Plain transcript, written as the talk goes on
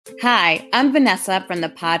Hi, I'm Vanessa from the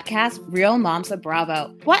podcast Real Moms of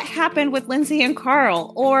Bravo. What happened with Lindsay and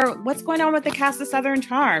Carl? Or what's going on with the cast of Southern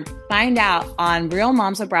Charm? Find out on Real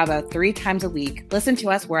Moms of Bravo 3 times a week. Listen to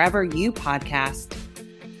us wherever you podcast.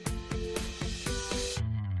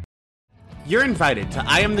 You're invited to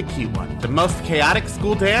I Am the Cute One, the most chaotic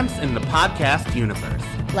school dance in the podcast universe.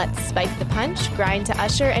 Let's spike the punch, grind to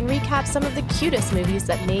usher, and recap some of the cutest movies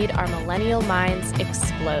that made our millennial minds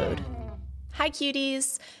explode. Hi,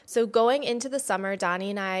 cuties. So going into the summer, Donnie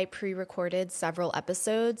and I pre-recorded several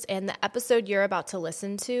episodes, and the episode you're about to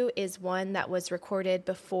listen to is one that was recorded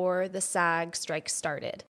before the SAG strike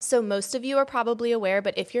started. So most of you are probably aware,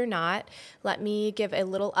 but if you're not, let me give a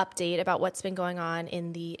little update about what's been going on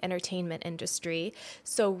in the entertainment industry.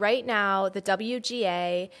 So right now, the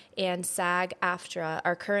WGA and SAG-AFTRA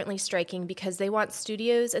are currently striking because they want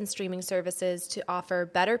studios and streaming services to offer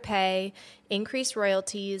better pay, increase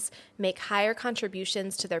royalties, make higher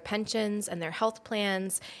contributions to their pensions and their health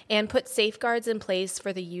plans, and put safeguards in place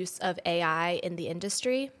for the use of AI in the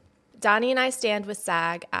industry. Donnie and I stand with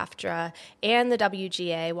SAG-AFTRA and the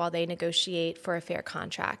WGA while they negotiate for a fair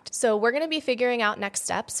contract. So we're going to be figuring out next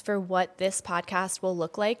steps for what this podcast will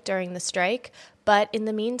look like during the strike. But in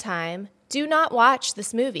the meantime, do not watch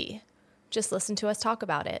this movie. Just listen to us talk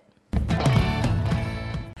about it.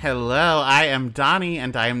 Hello, I am Donnie,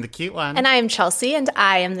 and I am the cute one. And I am Chelsea, and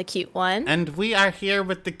I am the cute one. And we are here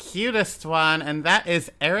with the cutest one, and that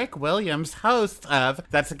is Eric Williams, host of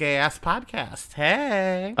That's a Gay Ass Podcast.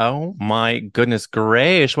 Hey. Oh my goodness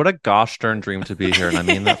gracious, what a gosh darn dream to be here, and I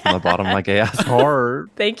mean that from the bottom of my gay ass heart.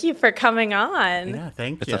 Thank you for coming on. Yeah,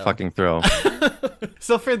 thank It's you. a fucking thrill.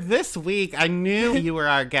 So for this week, I knew you were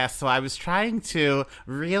our guest, so I was trying to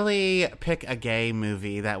really pick a gay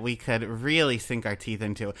movie that we could really sink our teeth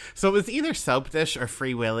into. So it was either Soap Dish or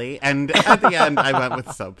Free Willy, and at the end, I went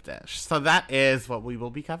with Soap Dish. So that is what we will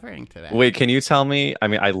be covering today. Wait, can you tell me, I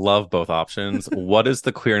mean, I love both options. What is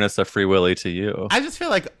the queerness of Free Willy to you? I just feel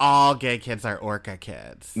like all gay kids are orca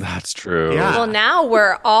kids. That's true. Yeah. Well, now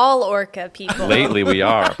we're all orca people. Lately we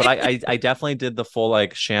are, but I definitely did the full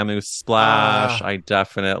like Shamu splash. I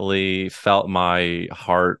definitely felt my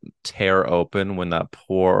heart tear open when that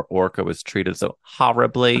poor orca was treated so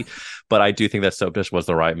horribly. But I do think that Soap Dish was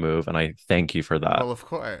the right move, and I thank you for that. Well, of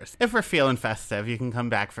course. If we're feeling festive, you can come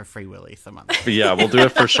back for Free Willy some other But yeah, we'll do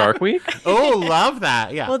it for Shark Week. Oh, love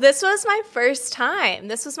that. Yeah. Well, this was my first time.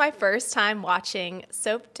 This was my first time watching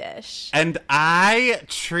Soap Dish. And I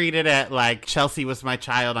treated it like Chelsea was my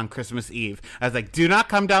child on Christmas Eve. I was like, do not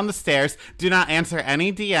come down the stairs. Do not answer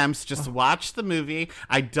any DMs. Just watch the movie.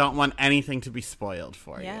 I don't want anything to be spoiled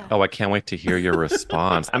for you. Oh, I can't wait to hear your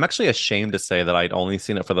response. I'm actually ashamed to say that I'd only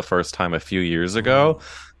seen it for the first time a few years ago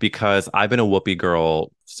because I've been a Whoopi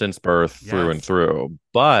girl since birth through and through.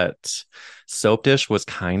 But Soap Dish was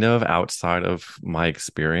kind of outside of my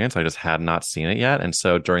experience. I just had not seen it yet. And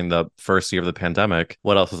so during the first year of the pandemic,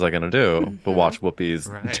 what else was I going to do but watch Whoopi's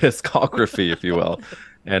discography, if you will?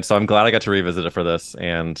 And so I'm glad I got to revisit it for this.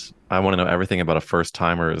 And I want to know everything about a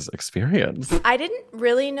first-timer's experience. I didn't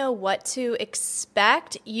really know what to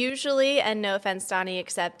expect. Usually, and no offense, Donnie,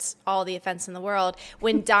 accepts all the offense in the world,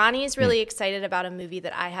 when Donnie's really excited about a movie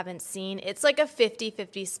that I haven't seen, it's like a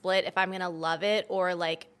 50-50 split if I'm going to love it or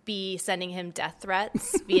like be sending him death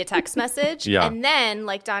threats via text message. Yeah. And then,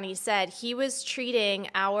 like Donnie said, he was treating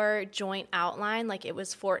our joint outline like it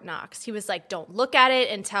was Fort Knox. He was like, don't look at it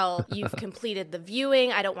until you've completed the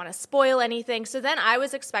viewing. I don't want to spoil anything. So then I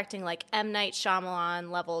was expecting like M. Night Shyamalan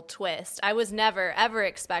level twist. I was never, ever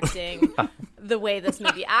expecting the way this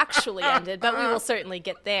movie actually ended, but we will certainly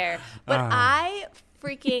get there. But I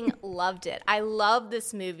freaking loved it. I love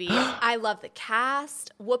this movie. I love the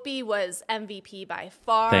cast. Whoopi was MVP by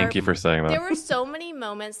far. Thank you for saying that. There were so many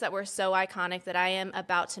moments that were so iconic that I am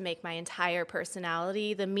about to make my entire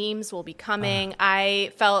personality. The memes will be coming.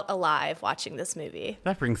 I felt alive watching this movie.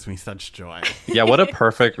 That brings me such joy. Yeah, what a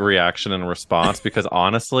perfect reaction and response, because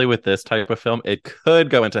honestly, with this type of film, it could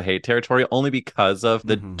go into hate territory only because of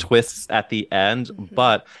the twists at the end.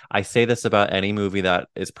 But I say this about any movie that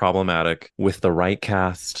is problematic. With the right cast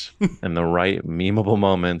and the right memeable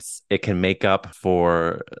moments, it can make up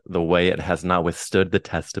for the way it has not withstood the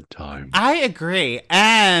test of time. I agree.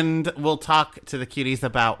 And we'll talk to the cuties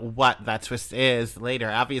about what that twist is later,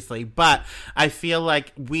 obviously. But I feel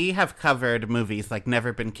like we have covered movies like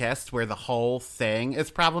Never Been Kissed, where the whole thing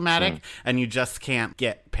is problematic and you just can't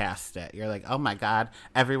get past it. You're like, oh my God,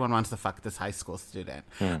 everyone wants to fuck this high school student.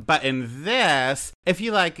 But in this, if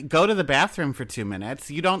you like go to the bathroom for 2 minutes,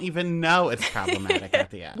 you don't even know it's problematic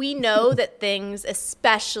at the end. We know that things,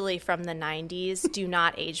 especially from the 90s, do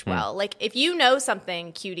not age well. Like, if you know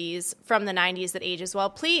something, cuties, from the 90s that ages well,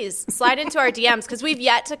 please slide into our DMs, because we've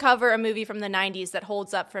yet to cover a movie from the 90s that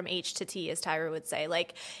holds up from H to T, as Tyra would say.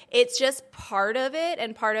 Like, it's just part of it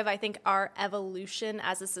and part of, I think, our evolution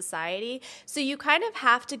as a society. So you kind of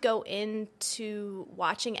have to go into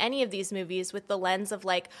watching any of these movies with the lens of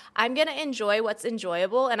like, I'm going to enjoy what's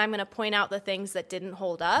enjoyable and I'm going to point out the things that didn't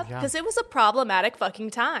hold up, because it was a problematic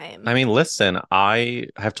fucking time. I mean, listen, I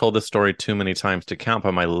have told this story too many times to count,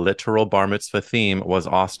 but my literal bar mitzvah theme was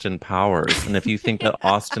Austin Powers. And if you think that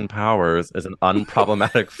Austin Powers is an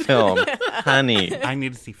unproblematic film, honey. I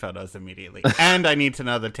need to see photos immediately. And I need to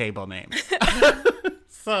know the table names.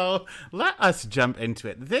 So let us jump into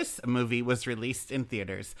it. This movie was released in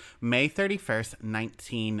theaters May 31st,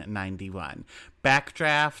 1991.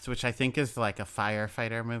 Backdraft, which I think is like a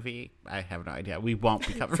firefighter movie. I have no idea. We won't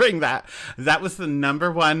be covering that. That was the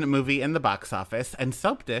 #1 movie in the box office, and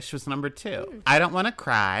Soap Dish was #2. I Don't Want to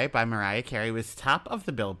Cry by Mariah Carey was top of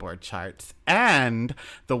the Billboard charts, and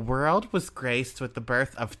the world was graced with the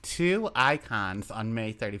birth of 2 icons on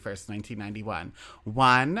May 31st, 1991.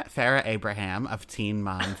 1, Farrah Abraham of Teen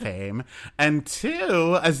Mom fame, and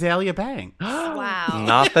 2, Azalea Banks. Wow.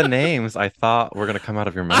 Not the names I thought were going to come out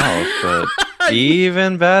of your mouth, but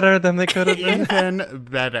even better than they could have been. Even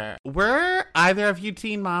better. Were either of you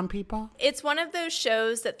Teen Mom people? It's one of those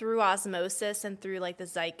shows that through osmosis and through like the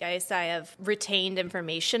zeitgeist I have retained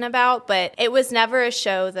information about, but it was never a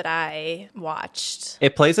show that I watched.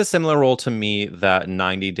 It plays a similar role to me that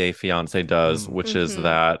 90 Day Fiancé does, which is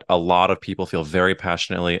that a lot of people feel very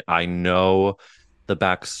passionately, I know the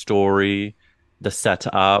backstory, the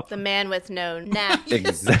setup. The man with no neck.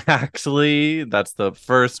 Exactly. That's the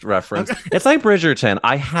first reference. It's like Bridgerton.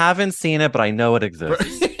 I haven't seen it, but I know it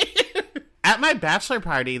exists. At my bachelor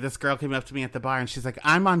party, this girl came up to me at the bar and she's like,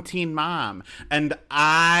 I'm on Teen Mom. And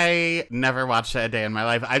I never watched it a day in my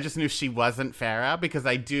life. I just knew she wasn't Farrah because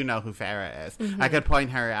I do know who Farrah is. I could point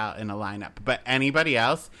her out in a lineup. But anybody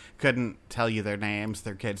else couldn't tell you their names,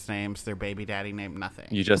 their kids' names, their baby daddy name, nothing.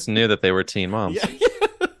 You just knew that they were teen moms.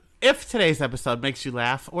 If today's episode makes you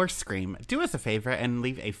laugh or scream, do us a favor and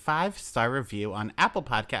leave a 5-star review on Apple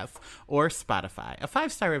Podcasts or Spotify. A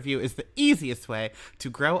 5-star review is the easiest way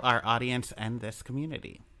to grow our audience and this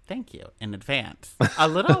community. Thank you in advance. A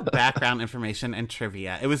little background information and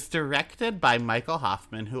trivia. It was directed by Michael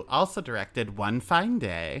Hoffman, who also directed One Fine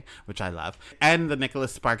Day, which I love, and the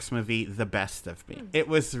Nicholas Sparks movie, The Best of Me. It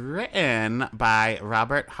was written by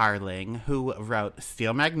Robert Harling, who wrote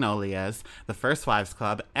Steel Magnolias, The First Wives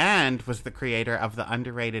Club, and was the creator of the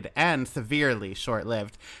underrated and severely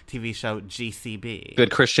short-lived TV show GCB.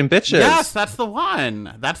 Good Christian bitches. Yes, that's the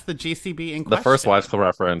one. That's the GCB in question. The First Wives Club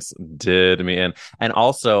reference did me in. And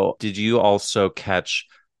also, did you also catch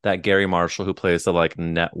that Gary Marshall, who plays the like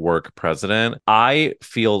network president? I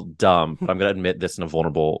feel dumb, but I'm going to admit this in a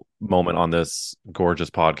vulnerable moment on this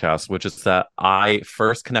gorgeous podcast, which is that I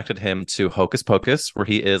first connected him to Hocus Pocus, where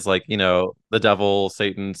he is like, you know, the devil,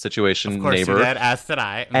 Satan situation of course neighbor. You did, as did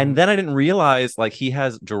I. And then I didn't realize like he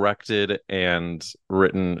has directed and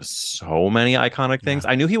written so many iconic things.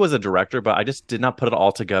 I knew he was a director, but I just did not put it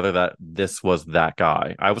all together that this was that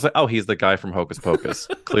guy. I was like, oh, he's the guy from Hocus Pocus.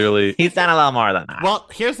 Clearly, he's done a lot more than that. Well,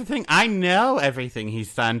 here's the thing. I know everything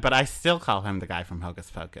he's done, but I still call him the guy from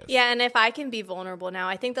Hocus Pocus. Yeah, and if I can be vulnerable now,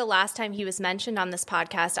 I think the last time he was mentioned on this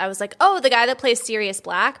podcast, I was like, oh, the guy that plays Sirius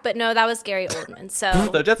Black. But no, that was Gary Oldman. So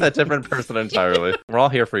they're just a different person entirely. We're all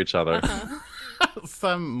here for each other.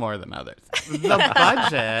 Some more than others. The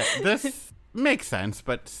budget, this makes sense,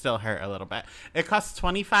 but still hurt a little bit. It cost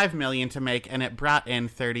 $25 million to make, and it brought in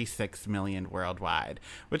 $36 million worldwide,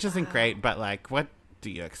 which isn't great, but like, what do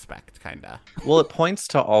you expect, kind of? Well, it points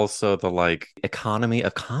to also the like economy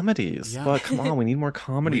of comedies. Yeah. But come on, we need more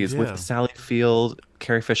comedies with Sally Field,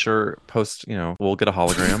 Carrie Fisher post, you know, we'll get a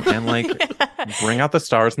hologram and like bring out the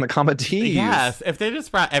stars in the comedies. Yes. If they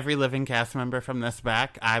just brought every living cast member from this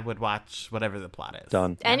back, I would watch whatever the plot is.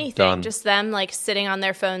 Done. Anything. Done. Just them like sitting on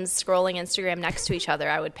their phones scrolling Instagram next to each other,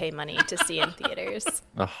 I would pay money to see in theaters.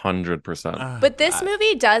 100%. But this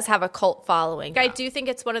movie does have a cult following. I do think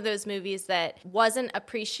it's one of those movies that wasn't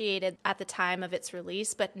appreciated at the time of its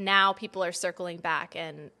release, but now people are circling back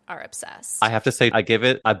and are obsessed. I have to say, I give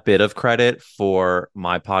it a bit of credit for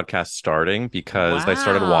my podcast starting because I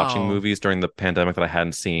started watching movies during the pandemic that I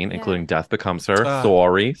hadn't seen, including Death Becomes Her.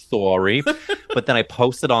 Sorry. But then I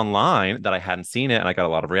posted online that I hadn't seen it and I got a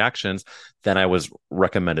lot of reactions. Then I was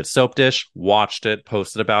recommended Soap Dish, watched it,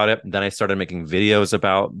 posted about it. Then I started making videos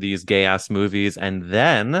about these gay-ass movies. And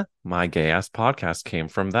then my gay-ass podcast came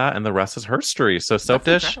from that, and the rest is history. So Soap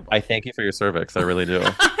Dish, incredible. I thank you for your cervix. I really do.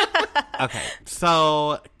 Okay,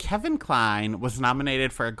 so Kevin Kline was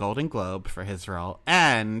nominated for a Golden Globe for his role,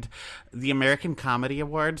 and the American Comedy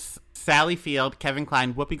Awards, Sally Field, Kevin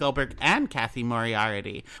Kline, Whoopi Goldberg, and Kathy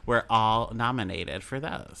Moriarty were all nominated for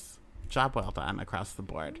those. Job well done across the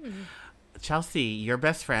board. Chelsea, your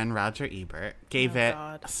best friend, Roger Ebert, gave it,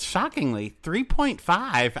 shockingly,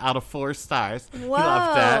 3.5 out of 4 stars. Whoa. He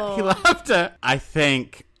loved it. He loved it. I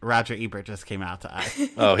think Roger Ebert just came out to us.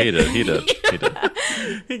 Oh, he did. He did.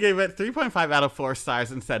 He gave it 3.5 out of 4 stars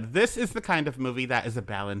and said, "This is the kind of movie that is a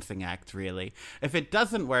balancing act, really. If it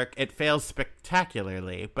doesn't work, it fails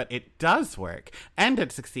spectacularly, but it does work, and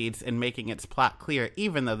it succeeds in making its plot clear,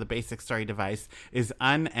 even though the basic story device is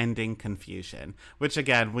unending confusion." Which,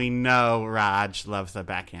 again, we know Raj loves a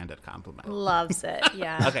backhanded compliment. Loves it,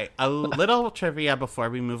 yeah. Okay, a little trivia before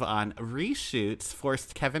we move on. Reshoots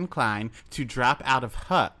forced Kevin Kline to drop out of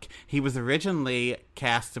Hook. He was originally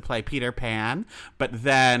cast to play Peter Pan, but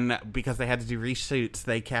then because they had to do reshoots,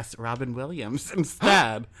 they cast Robin Williams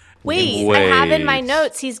instead. Wait, I have in my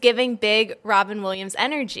notes he's giving big Robin Williams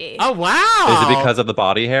energy. Oh, wow. Is it because of the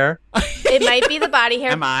body hair? It might be the body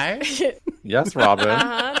hair. Am I? Yes, Robin.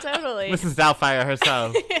 Totally. Mrs. Doubtfire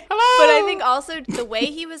herself. But I think also the way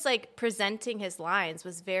he was like presenting his lines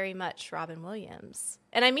was very much Robin Williams.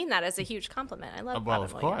 And I mean that as a huge compliment. I love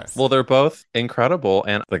Robin Williams. Course. Well, they're both incredible,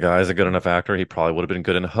 and the guy's a good enough actor. He probably would have been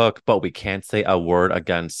good in Hook, but we can't say a word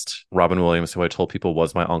against Robin Williams, who I told people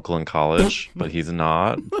was my uncle in college, but he's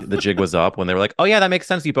not. The jig was up when they were like, "Oh yeah, that makes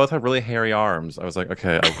sense. You both have really hairy arms." I was like,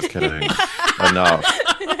 "Okay, I was kidding." Enough.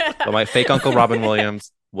 But my fake uncle Robin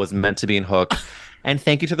Williams was meant to be in Hook. And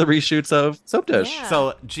thank you to the reshoots of Soap Dish. Yeah.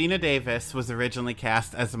 So Gina Davis was originally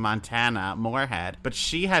cast as Montana Moorhead, but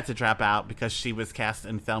she had to drop out because she was cast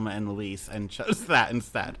in Thelma and Louise and chose that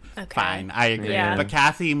instead. Okay. Fine, I agree. Yeah. But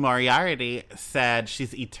Kathy Moriarty said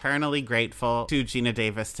she's eternally grateful to Gina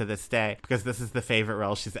Davis to this day because this is the favorite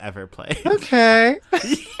role she's ever played. Okay.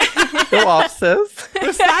 Go off, sis.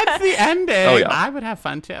 Besides the ending, Oh, yeah. I would have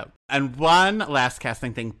fun too. And one last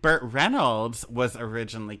casting thing, Burt Reynolds was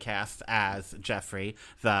originally cast as Jeffrey,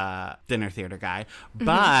 the dinner theater guy,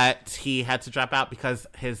 but he had to drop out because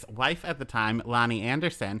his wife at the time, Lonnie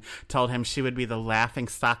Anderson, told him she would be the laughing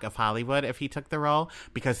stock of Hollywood if he took the role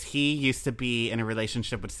because he used to be in a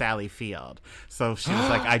relationship with Sally Field. So she was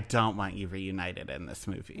like, "I don't want you reunited in this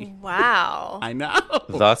movie." Wow. I know.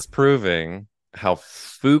 Thus proving how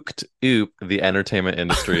fooked oop the entertainment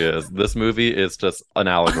industry is. This movie is just an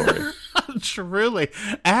allegory. Truly.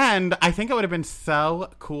 And I think it would have been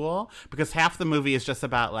so cool because half the movie is just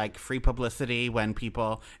about like free publicity when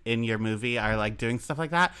people in your movie are like doing stuff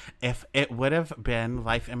like that. If it would have been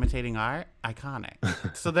life imitating art, iconic.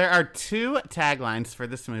 So there are 2 taglines for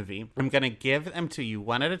this movie. I'm going to give them to you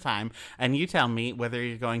one at a time, and you tell me whether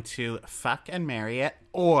you're going to fuck and marry it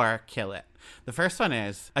or kill it. The first one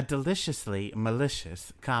is a deliciously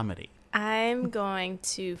malicious comedy. I'm going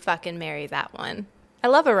to fucking marry that one. I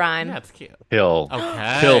love a rhyme. Yeah, it's cute. Kill.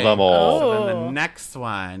 Okay. Kill them all. So then the next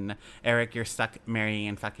one, Eric, you're stuck marrying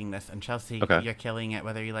and fucking this, and Chelsea, Okay. you're killing it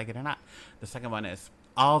whether you like it or not. The second one is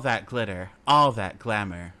all that glitter, all that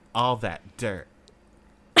glamour, all that dirt.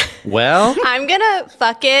 Well, I'm gonna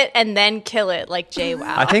fuck it and then kill it like JWoww.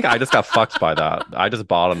 I think I just got fucked by that. I just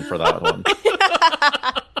bottomed for that one.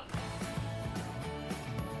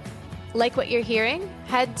 Like what you're hearing?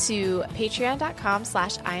 Head to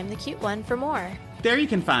patreon.com/IamTheCuteOne for more. There you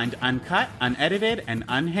can find uncut, unedited, and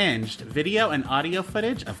unhinged video and audio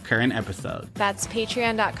footage of current episodes. That's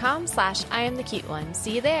patreon.com/IamTheCuteOne.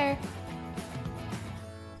 See you there.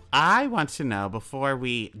 I want to know, before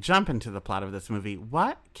we jump into the plot of this movie,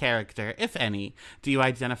 what character, if any, do you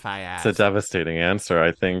identify as? It's a devastating answer.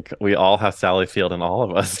 I think we all have Sally Field in all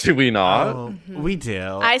of us. Do we not? Oh, we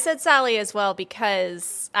do. I said Sally as well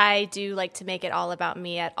because I do like to make it all about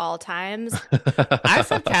me at all times. I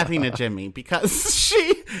said Kathy Najimy because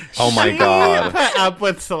she Oh my God. put up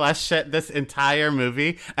with Celeste shit this entire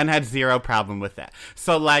movie and had zero problem with it.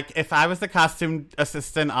 So, like, if I was the costume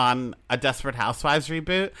assistant on a Desperate Housewives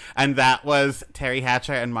reboot and that was Terry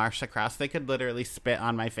Hatcher and Marsha Cross, they could literally spit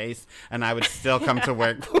on my face and I would still come to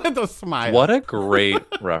work with a smile. What a great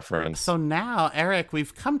reference. So now, Eric,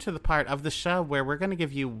 we've come to the part of the show where we're going to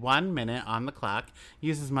give you 1 minute on the clock.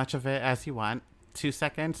 Use as much of it as you want. 2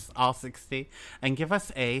 seconds, all 60. And give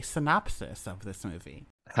us a synopsis of this movie.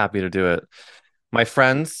 Happy to do it. My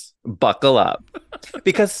friends, buckle up.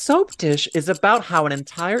 Because Soap Dish is about how an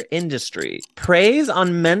entire industry preys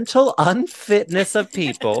on mental unfitness of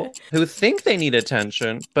people who think they need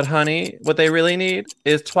attention, but honey, what they really need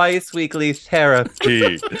is twice weekly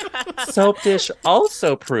therapy. Soap Dish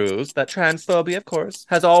also proves that transphobia, of course,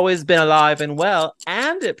 has always been alive and well,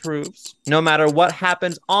 and it proves no matter what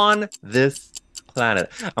happens on this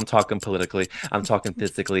planet. I'm talking politically, I'm talking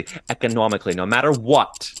physically, economically, no matter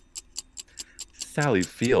what. Sally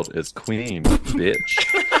Field is queen,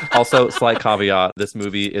 bitch. Also, slight caveat, this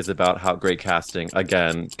movie is about how great casting,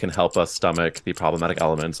 again, can help us stomach the problematic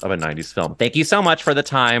elements of a 90s film. Thank you so much for the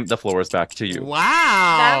time. The floor is back to you. Wow.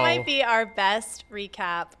 That might be our best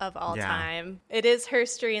recap of all time. It is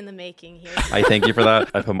history in the making here. I thank you for that.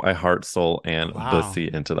 I put my heart, soul, and pussy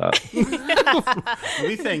into that.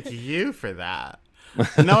 We thank you for that.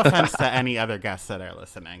 No offense to any other guests that are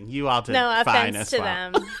listening. You all did fine as well. No offense to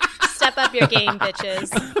them. Step up your game,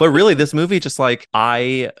 bitches. But really, this movie, just like,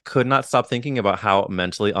 I could not stop thinking about how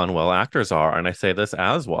mentally unwell actors are. And I say this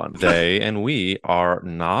as one. They and we are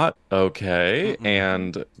not okay. Mm-hmm.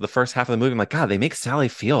 And the first half of the movie, I'm like, God, they make Sally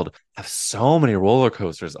Field have so many roller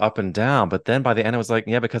coasters up and down. But then by the end, I was like,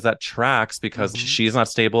 yeah, because that tracks, because she's not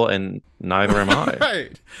stable and neither am I.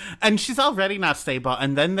 Right. And she's already not stable.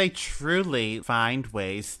 And then they truly find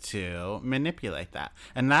ways to manipulate that.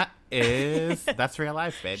 And that's real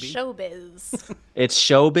life, baby. Showbiz. It's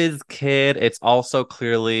showbiz, kid. It's also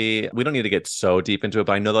clearly, we don't need to get so deep into it,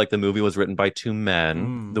 but I know that, like, the movie was written by two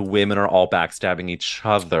men. The women are all backstabbing each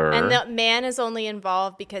other. And the man is only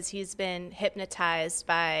involved because he's been hypnotized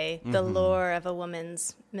by the lure of a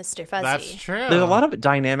woman's Mr. Fuzzy. That's true. There's a lot of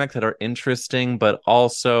dynamics that are interesting, but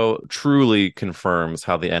also truly confirms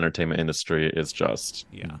how the entertainment industry is just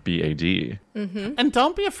BAD. Mm-hmm. And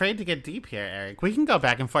don't be afraid to get deep here, Eric. We can go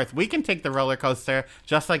back and forth. We can take the roller coaster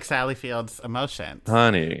just like Sally Field's emotions.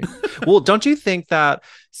 Honey. Well, don't you think that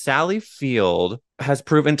Sally Field has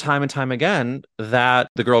proven time and time again that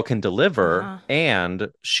the girl can deliver, and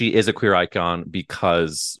she is a queer icon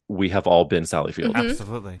because we have all been Sally Field.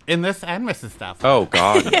 Absolutely. In this and Mrs. Doubtfire. Oh,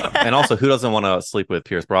 God. Yeah. And also, who doesn't want to sleep with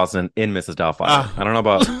Pierce Brosnan in Mrs. Doubtfire? I don't know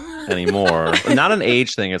about anymore. Not an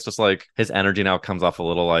age thing. It's just like his energy now comes off a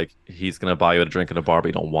little like he's going to buy you a drink at a bar, but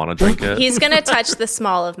you don't want to drink it. He's going to touch the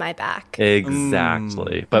small of my back.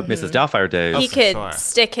 Exactly. But Mrs. Doubtfire days. He could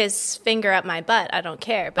stick his finger up my butt. I don't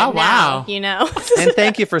care. But now, you know. And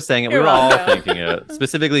thank you for saying it. We were all thinking it.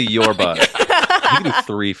 Specifically your butt. You can do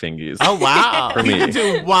 3 fingies. Oh, wow. For me. You can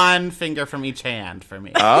do 1 finger from each hand for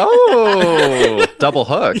me. Oh, double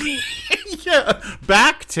hook. Yeah.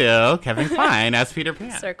 Back to Kevin Kline as Peter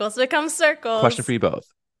Pan. Circles become circles. Question for you both.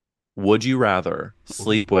 Would you rather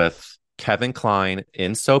sleep with Kevin Kline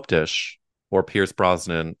in Soap Dish or Pierce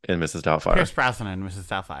Brosnan in Mrs. Doubtfire? Pierce Brosnan and Mrs.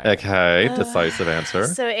 Doubtfire. Okay, decisive answer.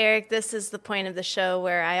 So, Eric, this is the point of the show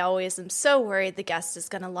where I always am so worried the guest is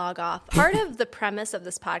going to log off. Part of the premise of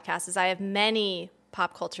this podcast is I have many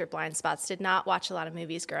pop culture blind spots. Did not watch a lot of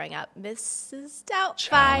movies growing up. Mrs.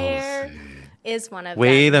 Doubtfire is one of them.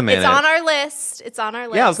 Wait a minute. It's on our list.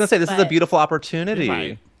 Yeah, I was going to say, this is a beautiful opportunity.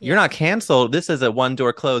 Right. You're not canceled. This is a one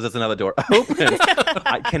door closed, there's another door open.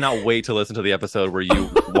 I cannot wait to listen to the episode where you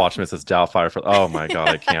watch Mrs. Doubtfire. Oh my God,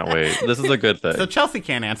 I can't wait. This is a good thing. So Chelsea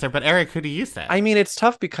can't answer, but Eric, who do you say? I mean, it's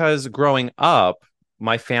tough because growing up,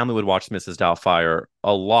 my family would watch Mrs. Doubtfire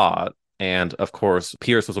a lot. And of course,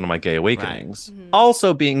 Pierce was one of my gay awakenings. Right.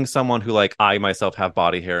 Also being someone who, like, I myself have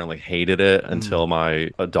body hair and like hated it until my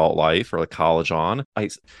adult life or like college on. I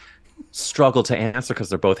struggle to answer because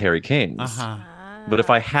they're both Harry Kings. But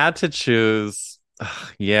if I had to choose,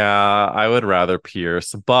 I would rather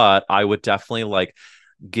Pierce, but I would definitely like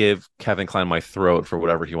give Kevin Kline my throat for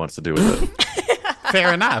whatever he wants to do with it.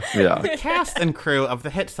 Fair enough. Yeah. The cast and crew of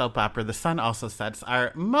the hit soap opera The Sun Also Sets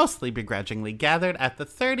are mostly begrudgingly gathered at the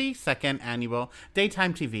 32nd Annual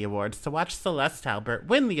Daytime TV Awards to watch Celeste Talbert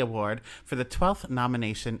win the award for the 12th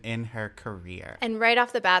nomination in her career. And right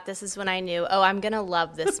off the bat, this is when I knew, I'm going to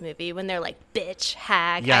love this movie. When they're like, bitch,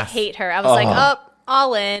 hag, I hate her. I was like,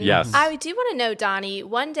 all in. Yes. I do want to know, Donnie,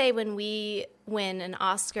 one day when we win an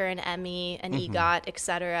Oscar, an Emmy, an EGOT,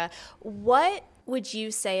 etc., what would you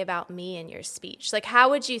say about me in your speech? Like, how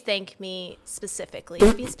would you thank me specifically?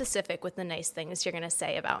 Be specific with the nice things you're going to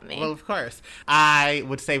say about me. Well, of course. I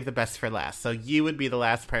would save the best for last. So you would be the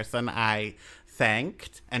last person I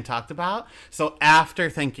thanked and talked about. So after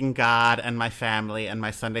thanking God and my family and my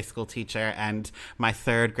Sunday school teacher and my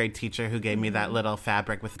third grade teacher who gave me that little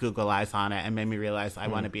fabric with Google eyes on it and made me realize I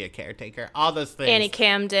want to be a caretaker, all those things. Annie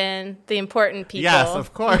Camden, the important people. Yes,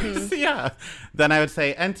 of course. Yeah. Then I would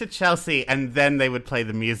say, and to Chelsea, and then they would play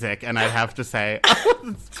the music, and I'd have to say,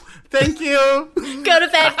 thank you. Go to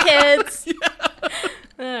bed, kids.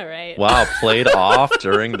 All right. Wow, played off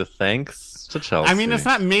during the thanks to Chelsea. I mean, it's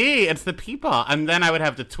not me, it's the people. And then I would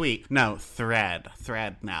have to tweet. No, thread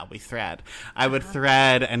now. We thread. I would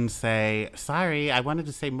thread and say, sorry, I wanted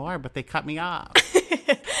to say more, but they cut me off.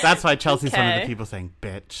 That's why Chelsea's one of the people saying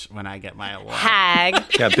bitch when I get my award. Hag.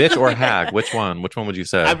 Yeah, bitch or hag. Which one? Which one would you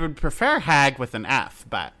say? I would prefer hag with an F,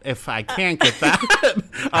 but if I can't get that,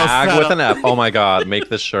 hag with an F. Oh my God, make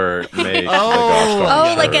the shirt. Make the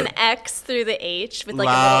Oh, like an X through the H with like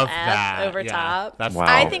Love a little F that. over top. That's Wow.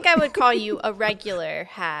 I think I would call you a regular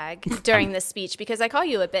hag during this speech because I call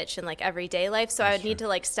you a bitch in like everyday life, so I would need to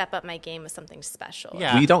like step up my game with something special.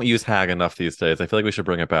 Yeah. We don't use hag enough these days. I feel like we should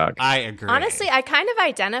bring it back. I agree. Honestly, I kind of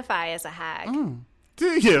identify as a hag.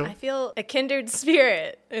 Do you? I feel a kindred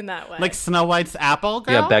spirit in that way. Like Snow White's apple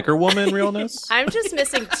girl? Yeah, beggar woman realness. I'm just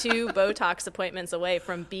missing 2 Botox appointments away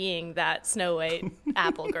from being that Snow White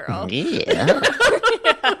apple girl. Yeah.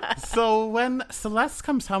 So when Celeste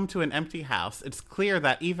comes home to an empty house, it's clear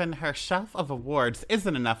that even her shelf of awards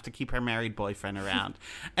isn't enough to keep her married boyfriend around.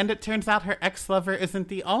 And it turns out her ex-lover isn't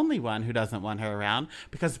the only one who doesn't want her around,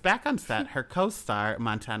 because back on set, her co-star,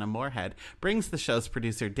 Montana Moorhead, brings the show's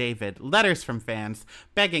producer, David, letters from fans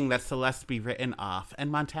begging that Celeste be written off and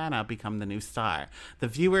Montana become the new star. The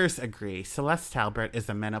viewers agree. Celeste Talbert is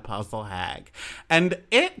a menopausal hag. And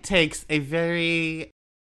it takes a very,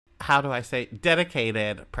 how do I say,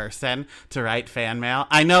 dedicated person to write fan mail.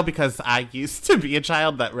 I know because I used to be a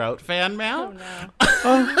child that wrote fan mail.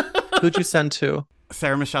 Oh, no. Who'd you send to?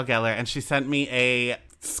 Sarah Michelle Gellar, and she sent me a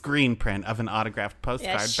screen print of an autographed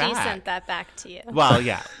postcard Yeah, she back. sent that back to you. Well,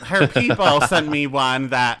 yeah. Her people sent me one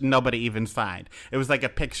that nobody even signed. It was like a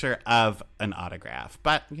picture of an autograph.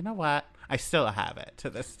 But you know what? I still have it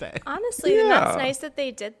to this day. Honestly, then that's nice that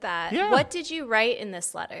they did that. Yeah. What did you write in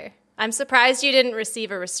this letter? I'm surprised you didn't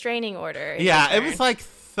receive a restraining order. in Yeah, it return. was like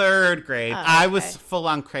third grade. Oh, I okay. was full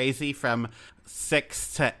on crazy from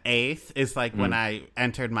 6th to 8th is like when I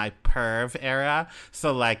entered my perv era.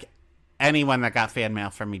 So like anyone that got fan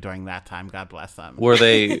mail from me during that time, God bless them. Were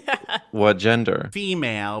they what gender?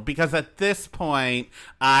 Female, because at this point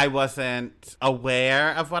I wasn't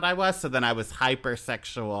aware of what I was, so then I was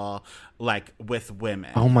hypersexual, like with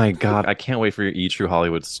women. Oh my God, I can't wait for your E True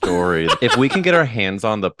Hollywood story. If we can get our hands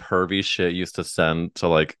on the pervy shit you used to send to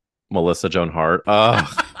like Melissa Joan Hart.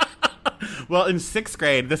 Ugh. Well, in 6th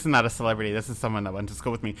grade, this is not a celebrity, this is someone that went to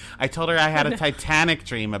school with me. I told her I had a Titanic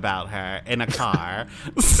dream about her in a car.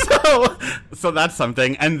 So that's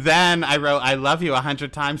something. And then I wrote, I love you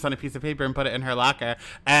 100 times on a piece of paper and put it in her locker.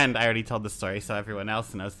 And I already told the story, so everyone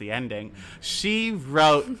else knows the ending. She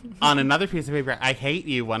wrote on another piece of paper, I hate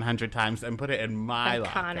you 100 times and put it in my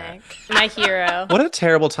locker. Iconic. My hero. What a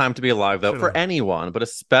terrible time to be alive, though, for anyone, but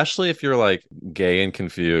especially if you're like gay and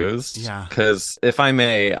confused. Yeah. Because if I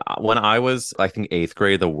may, when I was, I think, 8th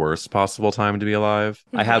grade, the worst possible time to be alive,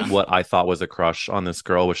 I had what I thought was a crush on this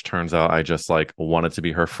girl, which turns out I just like wanted to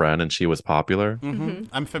be her friend and she was popular. Mm-hmm.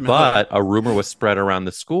 I'm familiar. But a rumor was spread around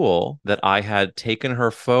the school that I had taken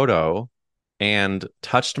her photo and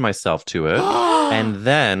touched myself to it. And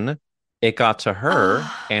then it got to her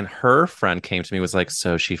and her friend came to me and was like,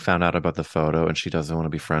 so she found out about the photo and she doesn't want to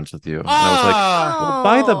be friends with you. And I was like, well,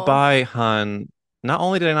 by the by, hun, not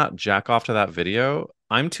only did I not jack off to that video,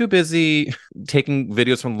 I'm too busy taking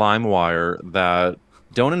videos from LimeWire that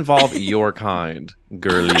don't involve your kind,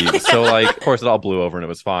 girly. So, like, of course, it all blew over and it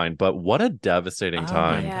was fine. But what a devastating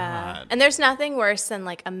time. Yeah. God. And there's nothing worse than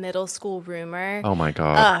like a middle school rumor. Oh, my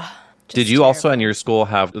God. Ugh, Did just you also terrible. in your school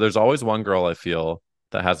have, there's always one girl, I feel,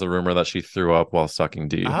 that has a rumor that she threw up while sucking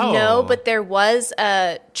D. Oh. No, but there was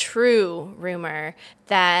a true rumor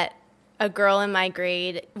that a girl in my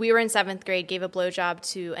grade, we were in 7th grade, gave a blowjob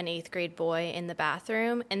to an 8th grade boy in the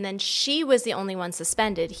bathroom, and then she was the only one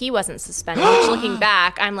suspended. He wasn't suspended, which looking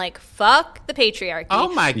back, I'm like, fuck the patriarchy.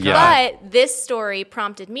 Oh my God. Yeah. But this story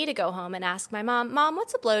prompted me to go home and ask my mom,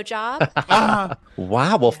 what's a blowjob?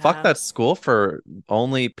 Wow, well, fuck that school for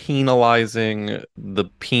only penalizing the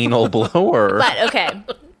penal blower. But okay,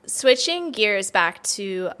 switching gears back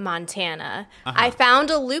to Montana, I found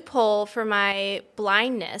a loophole for my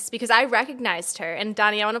blindness because I recognized her. And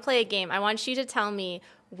Donnie, I want to play a game. I want you to tell me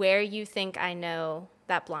where you think I know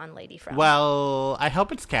that blonde lady from. Well, I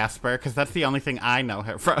hope it's Casper, because that's the only thing I know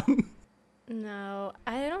her from. No,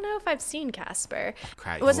 I don't know if I've seen Casper.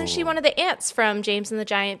 Christ. Wasn't she one of the ants from James and the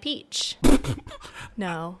Giant Peach?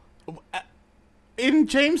 No. In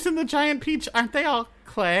James and the Giant Peach, aren't they all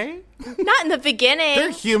clay? Not in the beginning.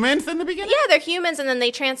 They're humans in the beginning? Yeah, they're humans, and then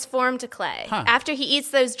they transform to clay Huh. after he eats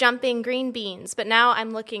those jumping green beans. But now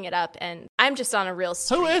I'm looking it up, and I'm just on a real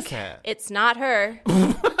streak. Who is it? It's not her.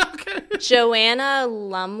 Okay. Joanna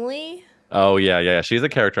Lumley. Oh, yeah. She's a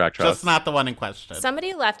character actress. Just not the one in question.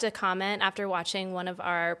 Somebody left a comment after watching one of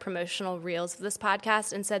our promotional reels of this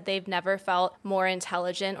podcast and said they've never felt more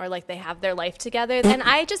intelligent or like they have their life together. And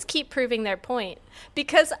I just keep proving their point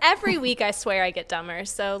because every week I swear I get dumber.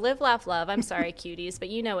 So live, laugh, love. I'm sorry, cuties, but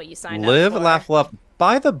you know what you signed Live, up for. laugh, love.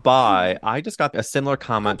 By the by, I just got a similar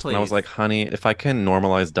comment, and I was please. like, honey, if I can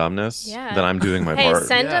normalize dumbness, Yeah. then I'm doing my Hey, part.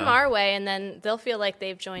 send Yeah. them our way and then they'll feel like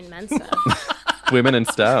they've joined Mensa. Women in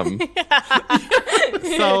STEM.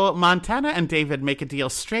 So Montana and David make a deal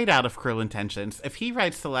straight out of Cruel Intentions. If he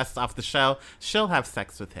writes Celeste off the show, she'll have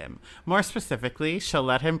sex with him. More specifically, she'll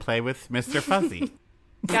let him play with Mr. Fuzzy.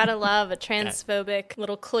 Gotta love a transphobic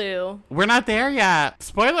little clue. We're not there yet.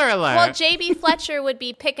 Spoiler alert. Well, JB Fletcher would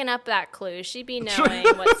be picking up that clue. She'd be knowing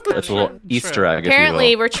what's coming. It's a little Easter egg, Apparently,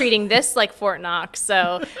 if you we're treating this like Fort Knox,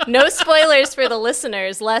 so no spoilers for the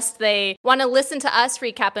listeners, lest they want to listen to us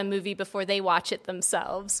recap a movie before they watch it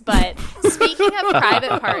themselves. But speaking of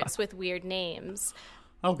private parts with weird names,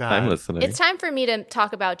 oh, God. I'm listening. it's time for me to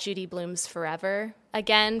talk about Judy Blume's Forever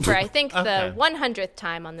again for, I think, Okay. the 100th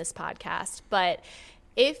time on this podcast. But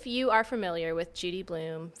if you are familiar with Judy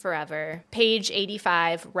Blume, Forever, page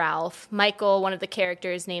 85, Ralph, Michael, one of the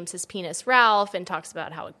characters, names his penis Ralph and talks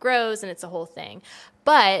about how it grows, and it's a whole thing.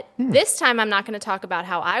 But this time, I'm not going to talk about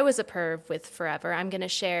how I was a perv with Forever. I'm going to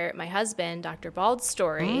share my husband, Dr. Bald's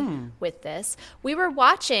story with this. We were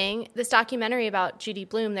watching this documentary about Judy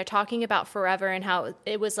Blume. They're talking about Forever and how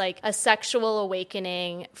it was like a sexual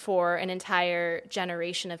awakening for an entire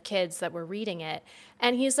generation of kids that were reading it.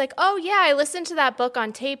 And he's like, oh, yeah, I listened to that book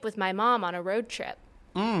on tape with my mom on a road trip.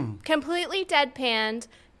 Completely deadpanned,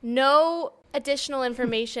 no additional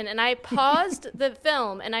information. And I paused the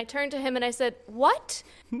film and I turned to him and I said, what?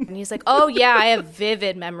 And he's like, oh, yeah, I have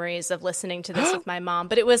vivid memories of listening to this with my mom.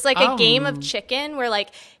 But it was like a game of chicken where like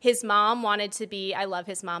his mom wanted to be, I love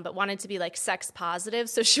his mom, but wanted to be like sex positive.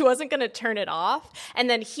 So she wasn't going to turn it off. And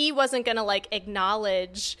then he wasn't going to like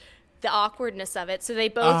acknowledge the awkwardness of it. So they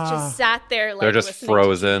both just sat there like They're just listening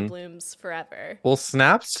frozen. to Judy Blume's Forever. Well,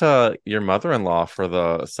 snaps to your mother-in-law for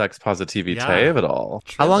the sex positivity Yeah. of it all.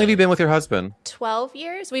 How long have you been with your husband? 12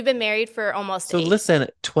 years? We've been married for almost So 8. listen,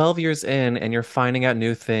 12 years in and you're finding out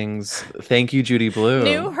new things. Thank you, Judy Blume.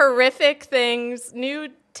 New horrific things, new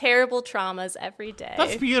terrible traumas every day.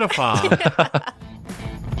 That's beautiful.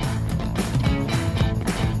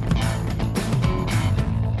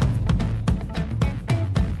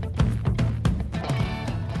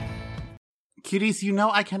 Cuties, you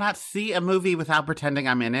know I cannot see a movie without pretending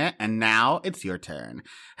I'm in it, and now it's your turn.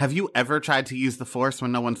 Have you ever tried to use the Force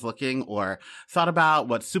when no one's looking, or thought about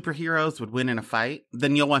what superheroes would win in a fight?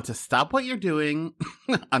 Then you'll want to stop what you're doing,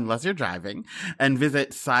 unless you're driving, and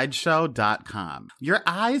visit Sideshow.com. Your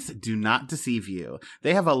eyes do not deceive you.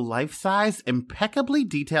 They have a life-size, impeccably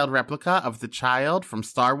detailed replica of the child from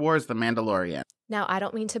Star Wars The Mandalorian. Now, I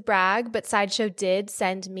don't mean to brag, but Sideshow did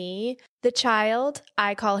send me the child.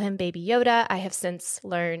 I call him Baby Yoda. I have since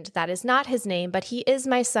learned that is not his name, but he is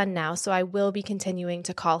my son now, so I will be continuing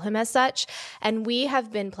to call him as such. And we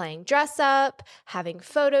have been playing dress up, having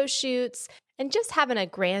photo shoots, and just having a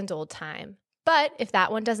grand old time. But if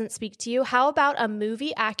that one doesn't speak to you, how about a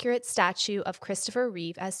movie-accurate statue of Christopher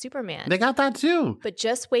Reeve as Superman? They got that too. But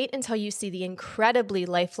just wait until you see the incredibly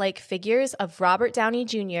lifelike figures of Robert Downey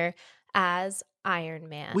Jr. as Iron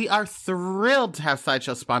Man. We are thrilled to have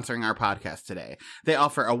Sideshow sponsoring our podcast today. They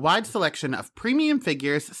offer a wide selection of premium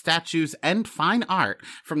figures, statues, and fine art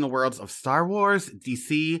from the worlds of Star Wars,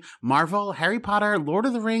 DC, Marvel, Harry Potter, Lord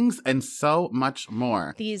of the Rings, and so much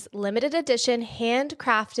more. These limited edition,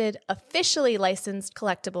 handcrafted, officially licensed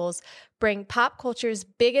collectibles bring pop culture's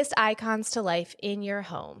biggest icons to life in your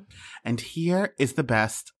home. And here is the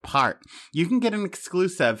best part. You can get an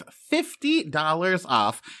exclusive $50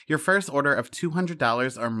 off your first order of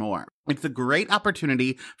 $200 or more. It's a great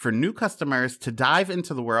opportunity for new customers to dive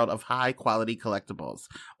into the world of high-quality collectibles.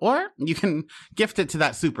 Or you can gift it to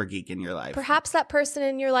that super geek in your life. Perhaps that person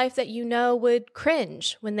in your life that you know would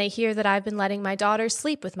cringe when they hear that I've been letting my daughter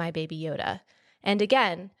sleep with my Baby Yoda. And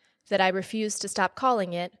again, that I refuse to stop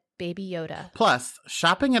calling it Baby Yoda. Plus,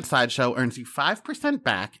 shopping at Sideshow earns you 5%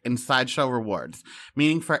 back in Sideshow rewards,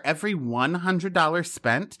 meaning for every $100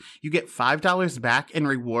 spent, you get $5 back in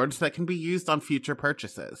rewards that can be used on future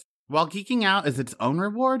purchases. While geeking out is its own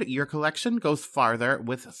reward, your collection goes farther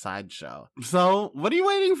with Sideshow. So, what are you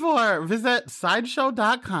waiting for? Visit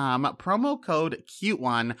Sideshow.com, promo code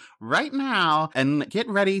CUTE1 right now, and get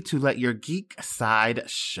ready to let your geek side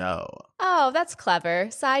show. Oh, that's clever.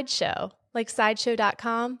 Sideshow. Like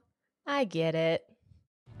Sideshow.com? I get it.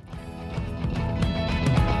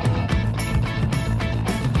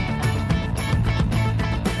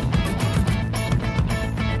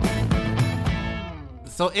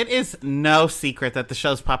 So it is no secret that the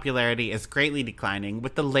show's popularity is greatly declining,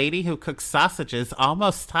 with The Lady Who Cooks Sausages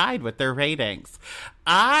almost tied with their ratings.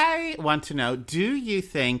 I want to know, do you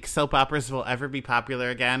think soap operas will ever be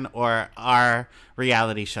popular again, or are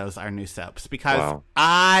reality shows our new soaps? Because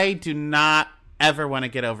I do not ever want to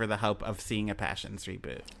get over the hope of seeing a Passions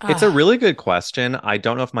reboot. It's a really good question. I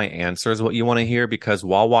don't know if my answer is what you want to hear, because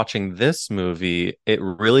while watching this movie, it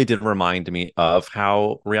really did remind me of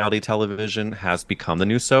how reality television has become the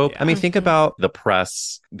new soap. I mean, think about the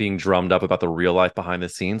press being drummed up about the real life behind the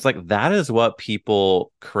scenes. Like, that is what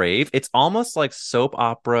people crave. It's almost like soap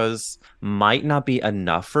operas might not be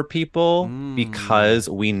enough for people because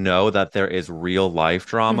we know that there is real life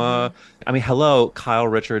drama. I mean, hello, Kyle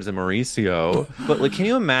Richards and Mauricio. But like, can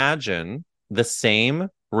you imagine the same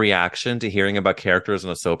reaction to hearing about characters in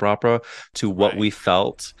a soap opera to what we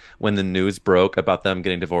felt when the news broke about them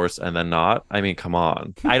getting divorced and then not? I mean, come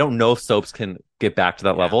on. I don't know if soaps can get back to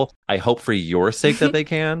that level. I hope for your sake that they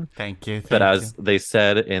can. Thank you. But as they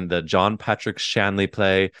said in the John Patrick Shanley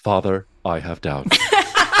play, Father, I have doubts.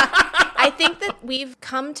 I think that we've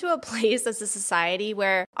come to a place as a society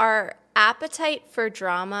where our appetite for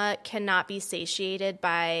drama cannot be satiated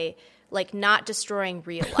by like not destroying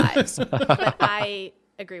real lives. But I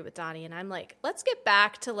agree with Donnie, and I'm like, let's get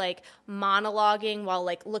back to like monologuing while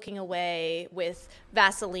like looking away with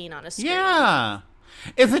Vaseline on a screen. Yeah.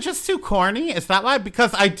 Is it just too corny? Is that why?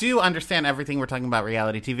 Because I do understand everything we're talking about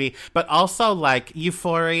reality TV, but also like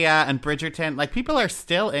Euphoria and Bridgerton, like people are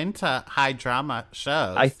still into high drama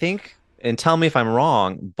shows. I think, and tell me if I'm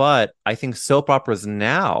wrong, but I think soap operas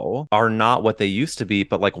now are not what they used to be,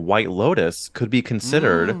 but like White Lotus could be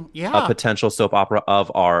considered a potential soap opera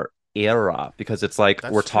of our era, because it's like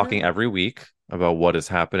we're talking every week about what is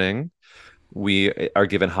happening. We are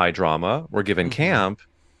given high drama, we're given camp,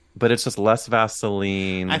 but it's just less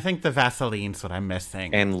Vaseline. I think the Vaseline's what I'm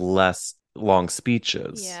missing. And less long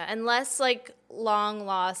speeches. Yeah, and less like long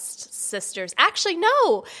lost sisters. Actually,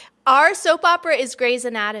 no. Our soap opera is Grey's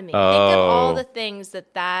Anatomy. Think of all the things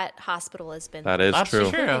that hospital has been through. That is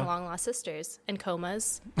true. Long lost sisters and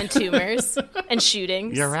comas and tumors and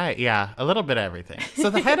shootings. You're right. Yeah, a little bit of everything.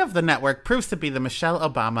 So the head of the network proves to be the Michelle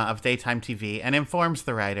Obama of daytime TV and informs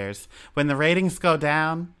the writers, when the ratings go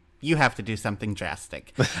down, you have to do something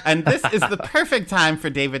drastic. And this is the perfect time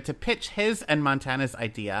for David to pitch his and Montana's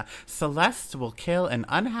idea. Celeste will kill an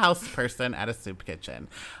unhoused person at a soup kitchen.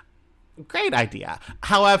 Great idea.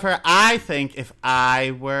 However, I think if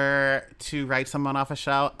I were to write someone off a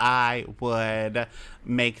show, I would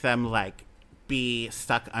make them like be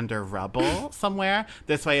stuck under rubble somewhere.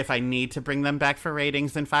 This way, if I need to bring them back for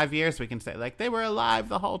ratings in 5 years, we can say like they were alive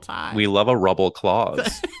the whole time. We love a rubble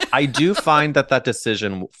clause. I do find that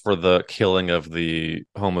decision for the killing of the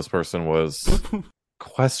homeless person was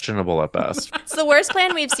questionable at best. It's the worst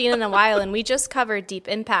plan we've seen in a while, and we just covered Deep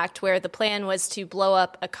Impact, where the plan was to blow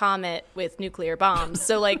up a comet with nuclear bombs.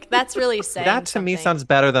 So, like, that's really saying that to me sounds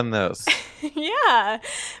better than this. Yeah.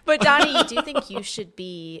 But, Donnie, do you think you should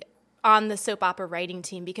be on the soap opera writing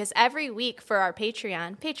team? Because every week for our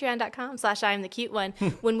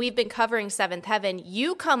patreon.com/IamTheCuteOne, when we've been covering Seventh Heaven,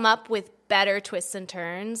 you come up with better twists and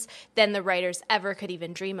turns than the writers ever could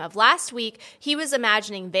even dream of. Last week, he was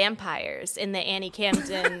imagining vampires in the Annie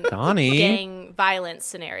Camden gang violence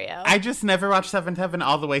scenario. I just never watched Seventh Heaven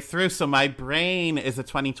all the way through, so my brain is a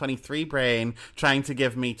 2023 brain trying to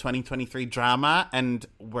give me 2023 drama, and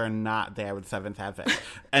we're not there with Seventh Heaven.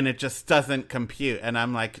 And it just doesn't compute, and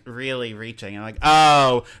I'm like really reaching. I'm like,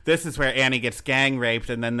 oh, this is where Annie gets gang raped,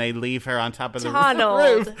 and then they leave her on top of the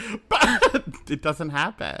roof. But it doesn't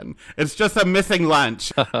happen. It's just a missing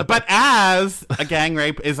lunch. But as a gang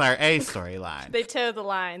rape is our A storyline. They toe the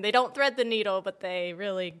line. They don't thread the needle, but they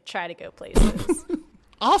really try to go places.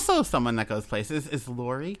 Also, someone that goes places is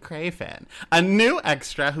Lori Craven, a new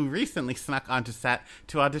extra who recently snuck onto set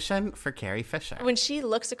to audition for Carrie Fisher. When she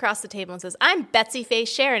looks across the table and says, "I'm Betsy Faye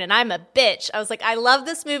Sharon and I'm a bitch," I was like, I love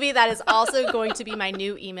this movie. That is also going to be my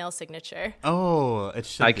new email signature. Oh, it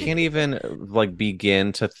should I can't even like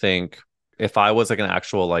begin to think, if I was like an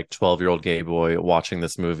actual like 12-year-old gay boy watching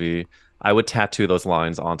this movie, I would tattoo those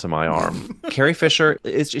lines onto my arm. Carrie Fisher,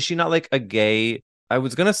 is she not like a gay I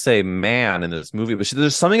was gonna say man in this movie, but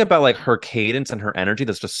there's something about like her cadence and her energy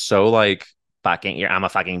that's just so like fucking. I'm a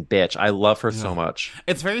fucking bitch. I love her so much.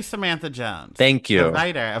 It's very Samantha Jones. Thank you. The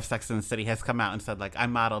writer of Sex and the City has come out and said, like, I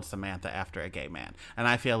modeled Samantha after a gay man. And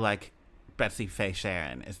I feel like Betsy Faye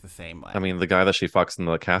Sharon is the same way. I mean, the guy that she fucks in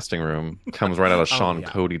the casting room comes right out of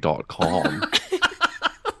SeanCody.com.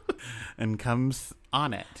 And comes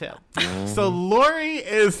on it, too. So Lori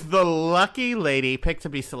is the lucky lady picked to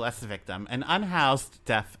be Celeste's victim, an unhoused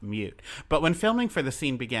deaf mute. But when filming for the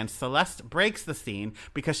scene begins, Celeste breaks the scene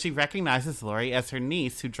because she recognizes Lori as her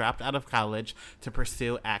niece who dropped out of college to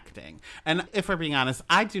pursue acting. And if we're being honest,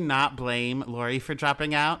 I do not blame Lori for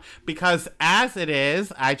dropping out because as it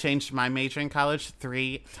is, I changed my major in college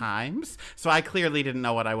 3 times. So I clearly didn't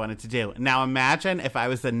know what I wanted to do. Now imagine if I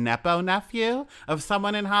was the Nepo nephew of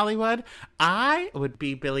someone in Hollywood, I would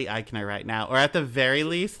be Billy Eichner right now, or at the very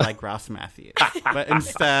least, like Ross Matthews. But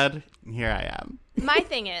instead, here I am. My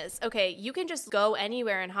thing is, okay, you can just go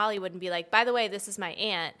anywhere in Hollywood and be like, by the way, this is my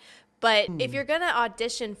aunt. But if you're going to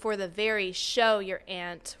audition for the very show your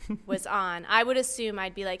aunt was on, I would assume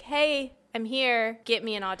I'd be like, hey, I'm here. Get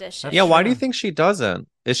me an audition. Yeah, why do you think she doesn't?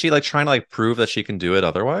 Is she like trying to like prove that she can do it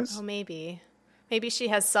otherwise? Oh, maybe. Maybe she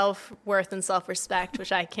has self-worth and self-respect,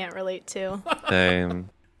 which I can't relate to.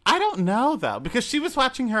 Same. I don't know, though, because she was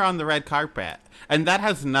watching her on the red carpet, and that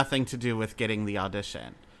has nothing to do with getting the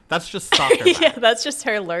audition. That's just stalker. Yeah, that's just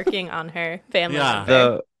her lurking on her family member.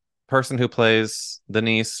 The person who plays the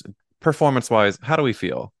niece, performance-wise, how do we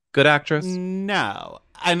feel? Good actress? No.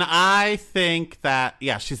 And I think that,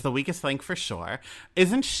 yeah, she's the weakest link for sure.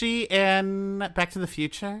 Isn't she in Back to the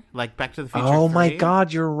Future? Like Back to the Future 3? Oh my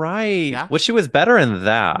God, you're right. Yeah? Well, she was better in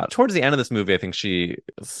that. Towards the end of this movie, I think she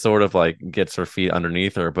sort of like gets her feet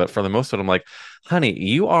underneath her. But for the most of it, I'm like, honey,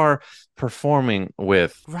 you are performing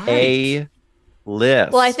with A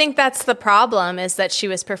list. Well, I think that's the problem is that she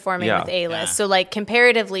was performing with A-list. Yeah. So like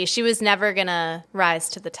comparatively, she was never going to rise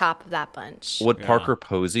to the top of that bunch. Would Parker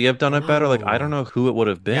Posey have done it better? Like, I don't know who it would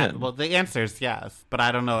have been. Yeah, well, the answer is yes, but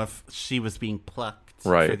I don't know if she was being plucked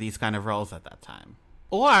Right. for these kind of roles at that time.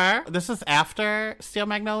 Or, this is after Steel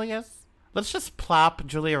Magnolias. Let's just plop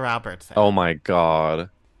Julia Roberts in. Oh my God.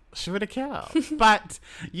 She would have killed. But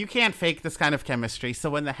you can't fake this kind of chemistry, so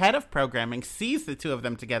when the head of programming sees the two of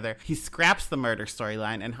them together, he scraps the murder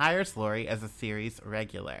storyline and hires Lori as a series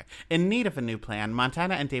regular. In need of a new plan,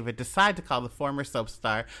 Montana and David decide to call the former soap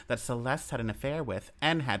star that Celeste had an affair with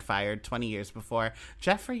and had fired 20 years before,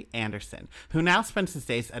 Jeffrey Anderson, who now spends his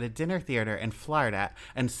days at a dinner theater in Florida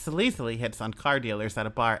and sleazily hits on car dealers at a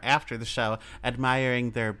bar after the show,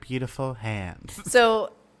 admiring their beautiful hands.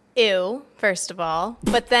 So, ew, first of all.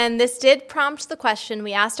 But then this did prompt the question.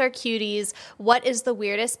 We asked our cuties, what is the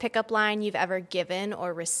weirdest pickup line you've ever given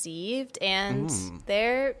or received? And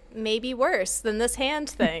they're maybe worse than this hand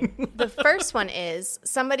thing. The first one is,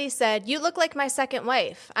 somebody said, you look like my second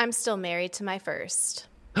wife. I'm still married to my first.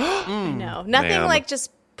 I know. Nothing Man. like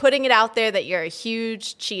just putting it out there that you're a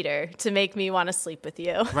huge cheater to make me want to sleep with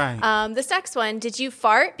you. Right. This next one, did you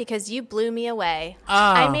fart because you blew me away?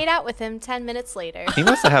 I made out with him 10 minutes later. He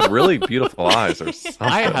must have had really beautiful eyes or something.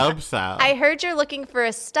 I hope so. I heard you're looking for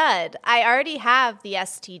a stud. I already have the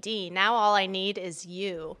STD. Now all I need is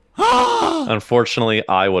you. Unfortunately,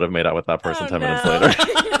 I would have made out with that person 10 minutes later.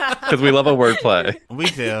 Because we love a wordplay. We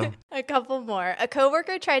do. A couple more. A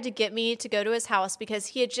coworker tried to get me to go to his house because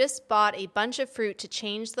he had just bought a bunch of fruit to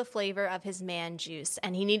change the flavor of his man juice,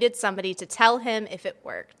 and he needed somebody to tell him if it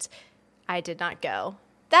worked. I did not go.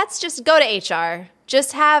 That's just go to HR.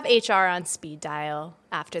 Just have HR on speed dial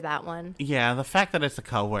after that one. Yeah, the fact that it's a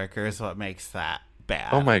coworker is what makes that bad.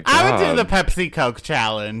 Oh my I would do God. the Pepsi Coke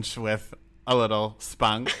challenge with a little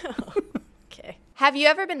spunk. Okay. Have you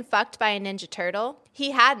ever been fucked by a Ninja Turtle?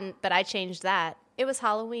 He hadn't, but I changed that. It was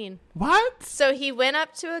Halloween. What? So he went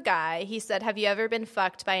up to a guy. He said, have you ever been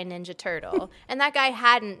fucked by a Ninja Turtle? And that guy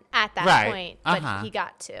hadn't at that Right. point, but Uh-huh. he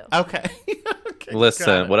got to. Okay. Okay, got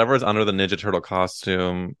Listen, it. whatever is under the Ninja Turtle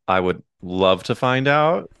costume, I would love to find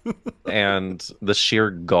out. And the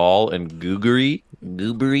sheer gall and gaggery,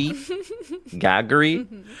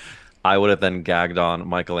 I would have then gagged on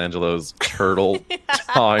Michelangelo's turtle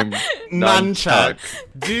time Nunchuck.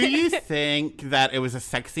 Do you think that it was a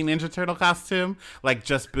sexy Ninja Turtle costume? Like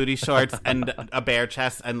just booty shorts and a bare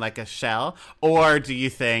chest and like a shell? Or do you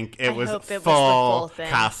think it was hope it was the full full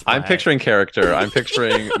thing. cosplay? I'm picturing character. I'm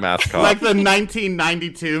picturing mascot. like the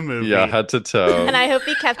 1992 movie. Yeah, head to toe. And I hope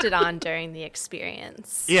he kept it on during the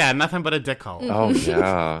experience. Yeah, nothing but a dick hole. Oh,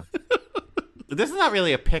 yeah. This is not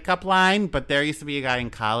really a pickup line, but there used to be a guy in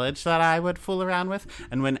college that I would fool around with.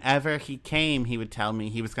 And whenever he came, he would tell me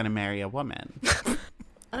he was going to marry a woman.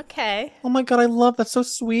 Okay. Oh my God, I love that. So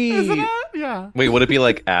sweet. Isn't it? Yeah. Wait, would it be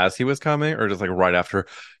like as he was coming or just like right after?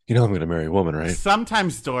 You know, I'm going to marry a woman, right?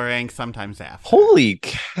 Sometimes during, sometimes after. Holy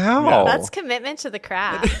cow. Yeah. That's commitment to the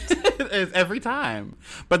craft. It is every time.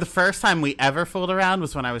 But the first time we ever fooled around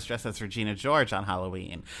was when I was dressed as Regina George on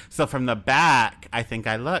Halloween. So from the back, I think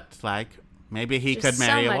I looked like maybe he There's could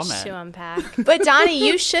marry so a much woman. to unpack. But Donnie,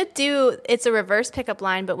 you should do, it's a reverse pickup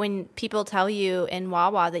line, but when people tell you in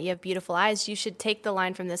Wawa that you have beautiful eyes, you should take the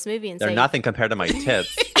line from this movie and They're say, nothing compared to my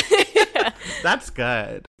tits. That's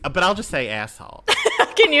good. But I'll just say asshole.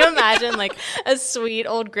 Can you imagine like a sweet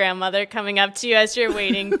old grandmother coming up to you as you're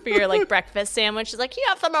waiting for your like breakfast sandwich? She's like, you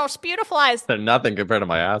have the most beautiful eyes. They're nothing compared to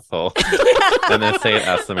my asshole. And then say it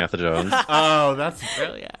as Samantha Jones. Oh, that's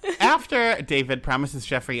brilliant. After David promises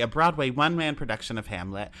Jeffrey a Broadway one-man production of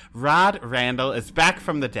Hamlet, Rod Randall is back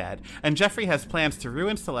from the dead, and Jeffrey has plans to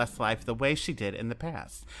ruin Celeste's life the way she did in the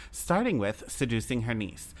past, starting with seducing her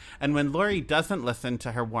niece. And when Laurie doesn't listen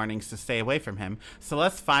to her warnings to stay away from him,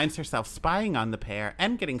 Celeste finds herself spying on the pair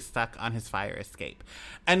and getting stuck on his fire escape.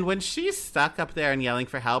 And when she's stuck up there and yelling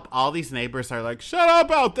for help, all these neighbors are like, shut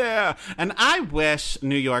up out there! And I wish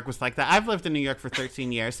New York was like that. I've lived in New York for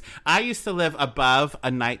 13 years. I used to live above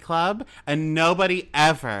a nightclub, and nobody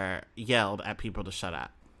ever yelled at people to shut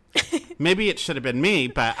up. Maybe it should have been me,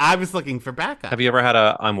 but I was looking for backup. Have you ever had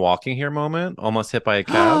a I'm walking here moment? Almost hit by a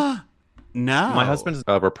cab? No. My husband's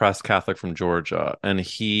a repressed Catholic from Georgia, and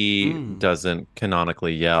he doesn't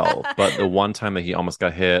canonically yell. But the one time that he almost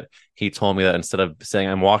got hit, he told me that instead of saying,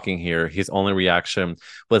 I'm walking here, his only reaction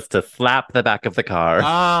was to slap the back of the car.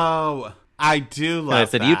 Oh, I do love And I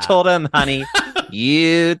said, that. you told him, honey.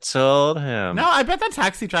 You told him. No, I bet that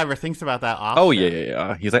taxi driver thinks about that often. Oh,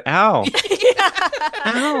 yeah. He's like, ow.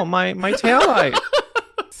 Ow, my taillight.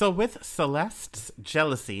 So with Celeste's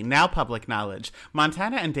jealousy now public knowledge,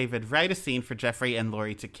 Montana and David write a scene for Jeffrey and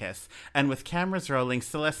Laurie to kiss. And with cameras rolling,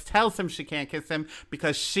 Celeste tells him she can't kiss him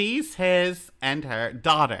because she's his and her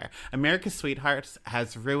daughter. America's Sweetheart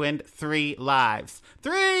has ruined 3 lives.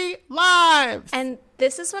 3 lives! And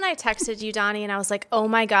this is when I texted you, Donnie, and I was like, oh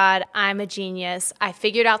my God, I'm a genius. I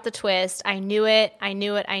figured out the twist. I knew it.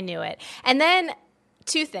 And then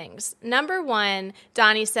 2 things. Number 1,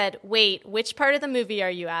 Donnie said, wait, which part of the movie are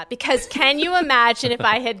you at? Because can you imagine if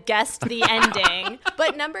I had guessed the ending?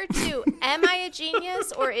 But number 2, am I a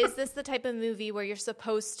genius, or is this the type of movie where you're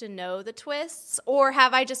supposed to know the twists? Or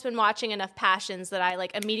have I just been watching enough Passions that I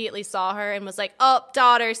like immediately saw her and was like, oh,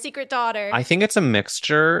 daughter, secret daughter? I think it's a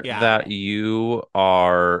mixture that you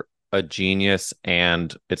are a genius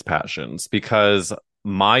and it's Passions, because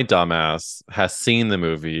my dumbass has seen the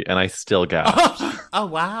movie and I still gasped. Oh,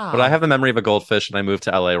 wow. But I have the memory of a goldfish, and I moved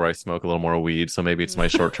to LA where I smoke a little more weed, so maybe it's my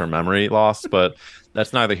short-term memory lost, but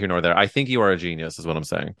that's neither here nor there. I think you are a genius is what I'm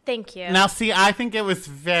saying. Thank you. Now, see, I think it was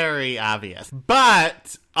very obvious,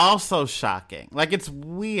 but also shocking. Like, it's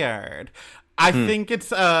weird. I think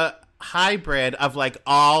it's a hybrid of like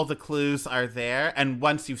all the clues are there, and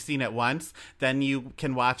once you've seen it once, then you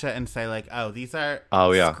can watch it and say like, oh, these are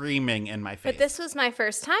screaming in my face. But this was my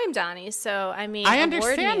first time, Donnie, so I mean, I award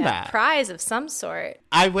understand me that. a prize of some sort.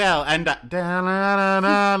 I will, and that's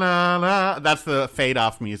the fade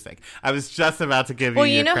off music. I was just about to give you. Well,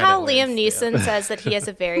 you know how credit Liam Neeson says that he has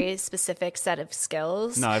a very specific set of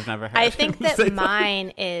skills? No, I've never heard. I think that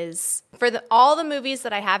mine is for all the movies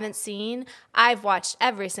that I haven't seen. I've watched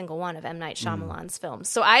every single one of M. Night Shyamalan's films,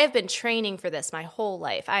 so I have been training for this my whole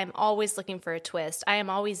life. I am always looking for a twist. I am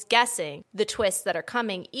always guessing the twists that are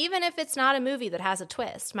coming, even if it's not a movie that has a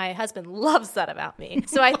twist. My husband loves that about me.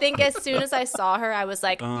 So I think as soon as I saw her, I was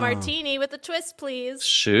like, martini with a twist, please.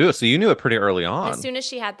 Shoot, so you knew it pretty early on. As soon as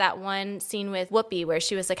she had that one scene with Whoopi where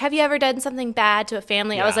she was like, have you ever done something bad to a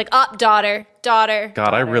family? I was like, oh, daughter.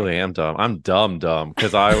 God, I really am dumb. I'm dumb,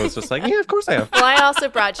 because I was just like, yeah, of course I have. Well, I also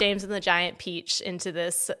brought James and the Giant Peach into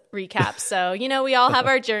this recap. So, you know, we all have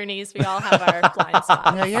our journeys. We all have our blind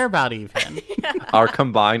spots. Yeah, you're about even. Our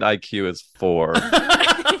combined IQ is 4.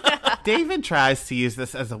 David tries to use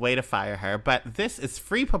this as a way to fire her, but this is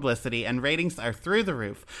free publicity and ratings are through the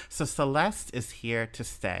roof, so Celeste is here to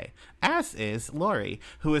stay, as is Laurie,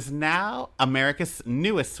 who is now America's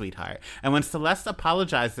newest sweetheart. And when Celeste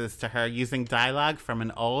apologizes to her using dialogue from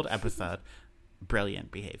an old episode, brilliant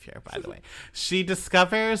behavior, by the way, she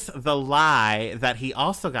discovers the lie that he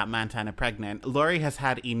also got Montana pregnant. Laurie has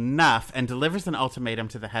had enough and delivers an ultimatum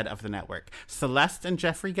to the head of the network. Celeste and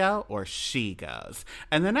Jeffrey go, or she goes.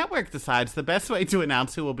 And the network decides the best way to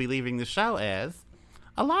announce who will be leaving the show is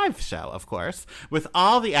a live show, of course, with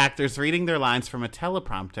all the actors reading their lines from a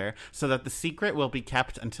teleprompter so that the secret will be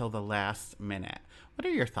kept until the last minute. What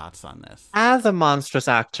are your thoughts on this? As a monstrous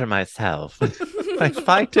actor myself, I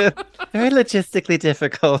find it very logistically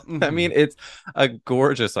difficult. I mean, it's a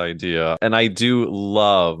gorgeous idea. And I do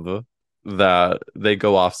love that they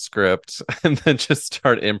go off script and then just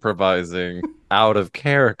start improvising out of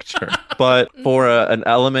character. But for an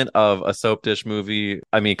element of a soap dish movie,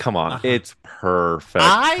 I mean, come on, it's perfect.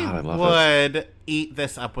 I would eat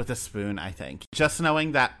this up with a spoon, I think. Just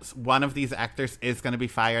knowing that one of these actors is going to be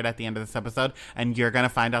fired at the end of this episode and you're going to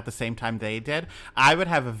find out the same time they did, I would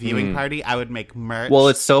have a viewing party. I would make merch. Well,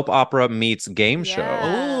 it's soap opera meets game show.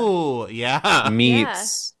 Oh, yeah.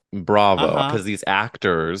 Meets Bravo, because these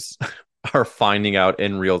actors are finding out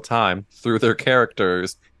in real time through their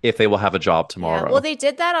characters if they will have a job tomorrow. Yeah. Well, they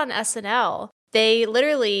did that on SNL. They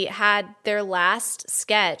literally had their last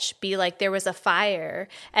sketch be like there was a fire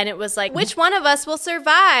and it was like, which one of us will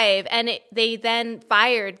survive? And they then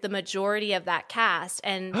fired the majority of that cast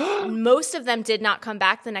and most of them did not come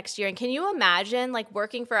back the next year. And can you imagine like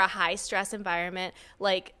working for a high stress environment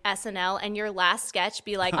like SNL and your last sketch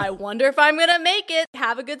be like, I wonder if I'm going to make it.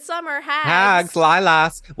 Have a good summer, hags.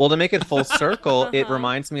 Lilas. Well, to make it full circle, it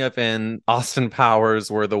reminds me of in Austin Powers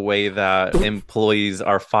where the way that employees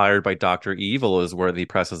are fired by Dr. Evil is where he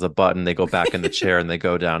presses a button, they go back in the chair and they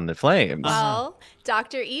go down in the flames. Well,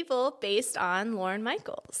 Dr. Evil based on Lorne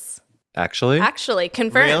Michaels. Actually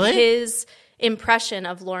confirmed. Really? His impression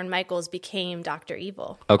of Lorne Michaels became Dr.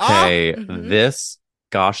 Evil. Okay, this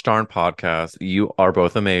gosh darn podcast, you are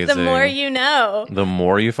both amazing. The more you know. The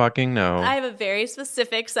more you fucking know. I have a very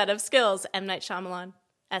specific set of skills. M. Night Shyamalan.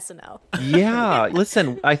 SNL. Yeah,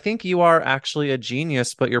 listen, I think you are actually a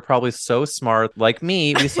genius, but you're probably so smart. Like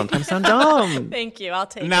me, we sometimes sound dumb. Thank you. I'll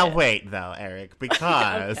take it. Now wait, though, Eric,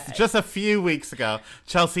 because just a few weeks ago,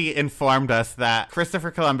 Chelsea informed us that Christopher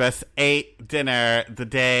Columbus ate dinner the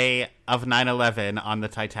day of 9/11 on the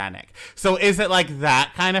Titanic. So is it like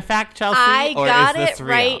that kind of fact, Chelsea? I or got is this it real?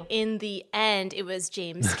 right in the end. It was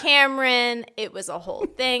James Cameron. It was a whole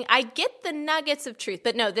thing. I get the nuggets of truth,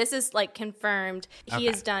 but no, this is like confirmed. He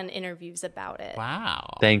has done interviews about it.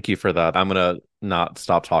 Wow. Thank you for that. I'm going to not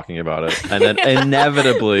stop talking about it and then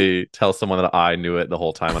inevitably tell someone that I knew it the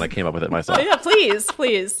whole time and I came up with it myself. Yeah,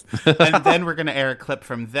 please. And then we're going to air a clip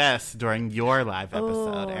from this during your live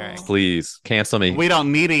episode, Eric. Please, cancel me. We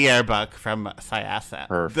don't need a yearbook from Syasset.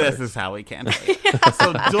 Perfect. This is how we cancel it.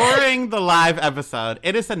 So during the live episode,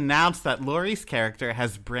 it is announced that Laurie's character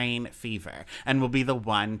has brain fever and will be the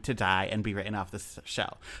one to die and be written off the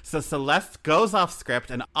show. So Celeste goes off script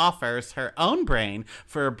and offers her own brain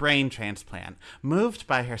for a brain transplant. Moved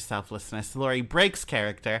by her selflessness, Laurie breaks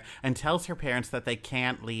character and tells her parents that they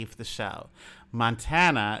can't leave the show.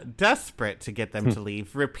 Montana, desperate to get them to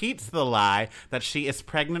leave, repeats the lie that she is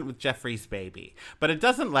pregnant with Jeffrey's baby. But it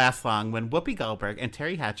doesn't last long when Whoopi Goldberg and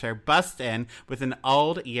Terry Hatcher bust in with an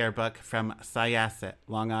old yearbook from Syasset,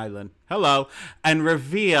 Long Island. Hello. And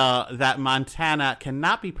reveal that Montana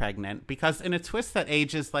cannot be pregnant because in a twist that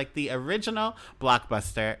ages like the original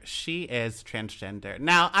Blockbuster, she is transgender.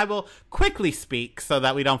 Now, I will quickly speak so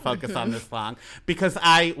that we don't focus on this long because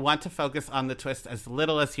I want to focus on the twist as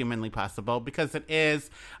little as humanly possible because it is,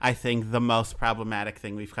 I think, the most problematic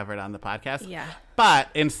thing we've covered on the podcast. Yeah. But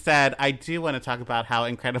instead, I do want to talk about how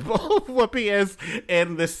incredible Whoopi is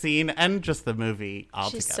in this scene and just the movie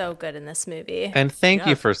altogether. She's so good in this movie. And thank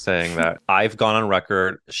you for saying that. I've gone on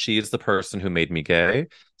record. She's the person who made me gay.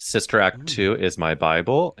 Sister Act 2 is my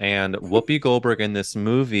Bible. And Whoopi Goldberg in this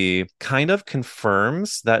movie kind of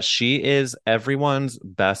confirms that she is everyone's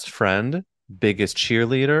best friend, biggest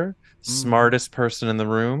cheerleader, smartest person in the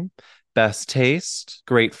room, best taste,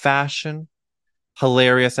 great fashion,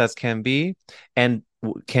 hilarious as can be, and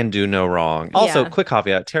can do no wrong. Also, quick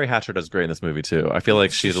caveat, Terry Hatcher does great in this movie too. I feel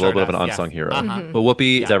like she's a little bit of an unsung hero. But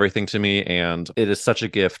Whoopi is everything to me, and it is such a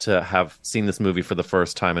gift to have seen this movie for the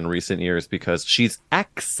first time in recent years because she's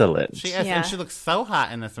excellent. She is, and she looks so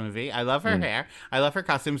hot in this movie. I love her hair. I love her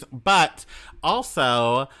costumes. But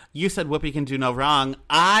also, you said Whoopi can do no wrong.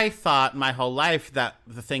 I thought my whole life that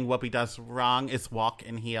the thing Whoopi does wrong is walk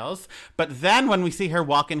in heels. But then when we see her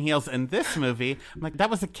walk in heels in this movie, I'm like, that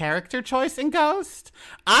was a character choice in Ghost?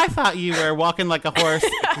 I thought you were walking like a horse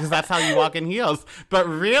because that's how you walk in heels. But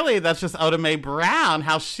really, that's just Oda Mae Brown,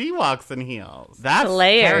 how she walks in heels. That's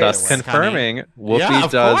layers. Thus confirming Whoopi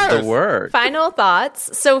does the work. Final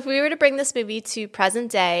thoughts. So if we were to bring this movie to present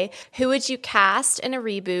day, who would you cast in a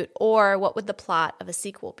reboot or what would the plot of a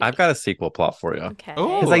sequel be? I've got a sequel plot for you. Okay.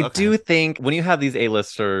 Because I do think when you have these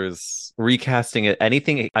A-listers recasting it,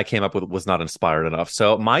 anything I came up with was not inspired enough.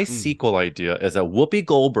 So my sequel idea is that Whoopi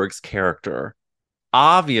Goldberg's character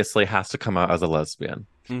obviously has to come out as a lesbian.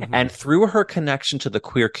 And through her connection to the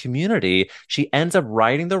queer community, she ends up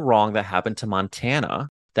righting the wrong that happened to Montana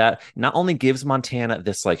that not only gives Montana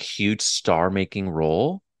this like huge star-making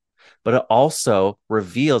role, but it also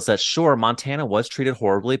reveals that, sure, Montana was treated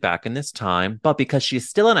horribly back in this time, but because she's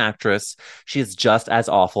still an actress, she is just as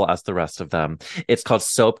awful as the rest of them. It's called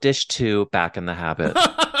Soap Dish 2, Back in the Habit.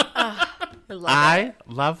 I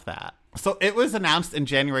love that. So it was announced in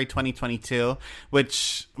January 2022,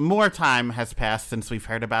 which more time has passed since we've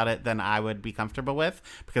heard about it than I would be comfortable with,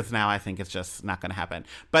 because now I think it's just not going to happen.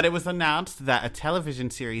 But it was announced that a television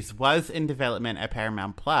series was in development at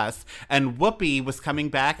Paramount Plus, and Whoopi was coming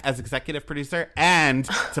back as executive producer and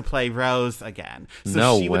to play Rose again.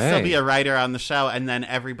 So she would still be a writer on the show, and then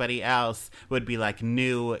everybody else would be like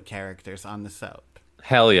new characters on the soap.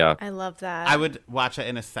 Hell yeah. I love that. I would watch it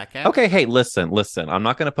in a second. Okay, hey, listen. I'm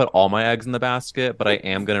not going to put all my eggs in the basket, but I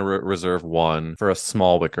am going to reserve one for a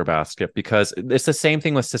small wicker basket, because it's the same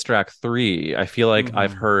thing with Sister Act 3. I feel like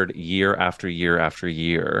I've heard year after year after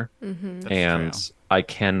year, and true. I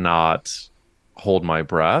cannot hold my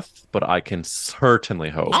breath, but I can certainly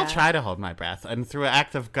hope. I'll try to hold my breath, and through an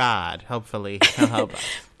act of God, hopefully he'll help us.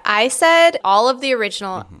 I said all of the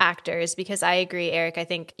original actors because I agree, Eric. I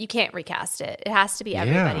think you can't recast it. It has to be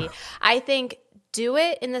everybody. Yeah. I think do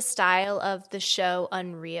it in the style of the show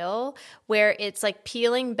Unreal, where it's like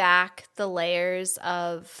peeling back the layers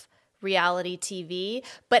of reality TV,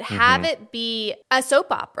 but have it be a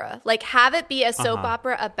soap opera. Like have it be a soap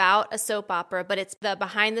opera about a soap opera, but it's the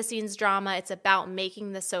behind the scenes drama. It's about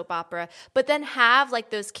making the soap opera, but then have like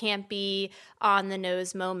those campy on the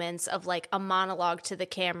nose moments of like a monologue to the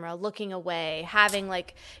camera, looking away, having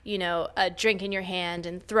like, you know, a drink in your hand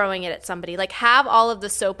and throwing it at somebody. Like have all of the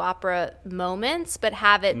soap opera moments, but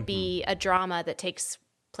have it be a drama that takes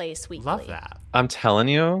place weekly. Love that. I'm telling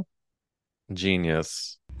you,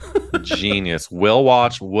 genius. Genius. Will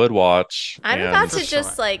watch, would watch. I'm about to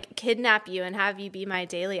just like kidnap you and have you be my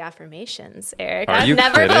daily affirmations, Eric. Are I've you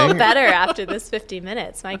never kidding? felt better after this 50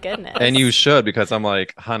 minutes. My goodness. And you should, because I'm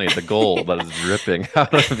like, honey, the gold that is dripping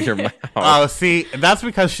out of your mouth. Oh, see, that's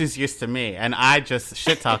because she's used to me, and I just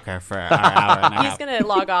shit talk her for an hour and a half. He's gonna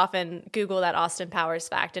log off and Google that Austin Powers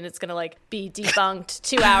fact, and it's gonna like be debunked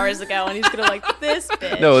 2 hours ago, and he's gonna like, this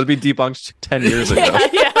bitch. No, it'd be debunked 10 years ago.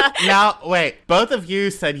 Yeah. Now, wait, both of you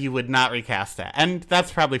said you would not recast it, and that's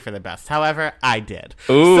probably for the best. However, I did.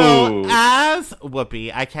 Ooh. So, as Whoopi,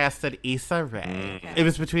 I casted Issa Rae. It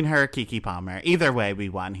was between her or Keke Palmer. Either way, we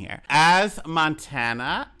won here. As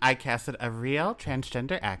Montana, I casted a real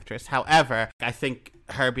transgender actress. However, I think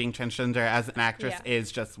her being transgender as an actress is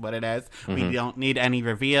just what it is. We don't need any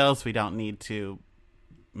reveals. We don't need to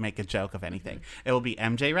make a joke of anything. It will be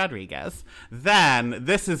MJ Rodriguez. Then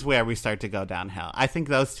this is where we start to go downhill. I think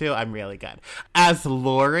those two, I'm really good. As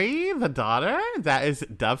Lori, the daughter, that is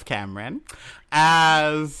Dove Cameron.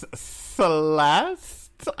 As Celeste,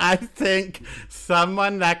 I think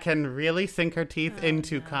someone that can really sink her teeth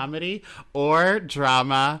into comedy or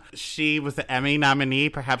drama. She was the Emmy nominee.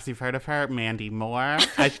 Perhaps you've heard of her, Mandy Moore.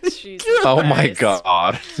 Oh my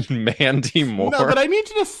God, Mandy Moore. No, but I need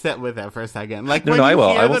you to sit with it for a second. Like no, when I you will.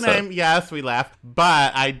 hear I will the name, yes, we laugh.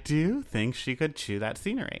 But I do think she could chew that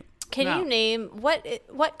scenery. Can you name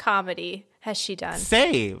what comedy has she done?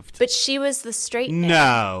 Saved. But she was the straight man.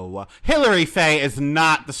 No. Hilary Faye is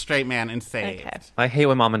not the straight man in Saved. Okay. I hate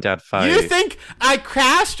when mom and dad fight. You think I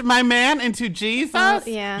crashed my man into Jesus?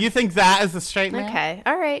 Yeah. You think that is the straight man? Okay.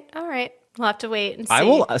 All right. We'll have to wait and see. I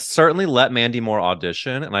will certainly let Mandy Moore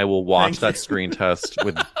audition, and I will watch that screen test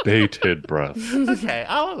with bated breath. Okay,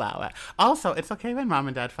 I'll allow it. Also, it's okay when mom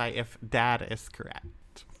and dad fight if dad is correct.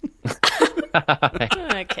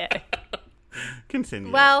 Okay.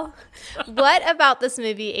 Continue. Well, what about this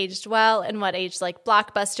movie aged well and what aged like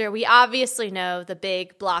blockbuster? We obviously know the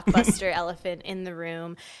big blockbuster elephant in the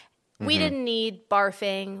room. We didn't need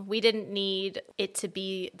barfing. We didn't need it to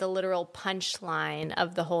be the literal punchline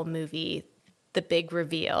of the whole movie, the big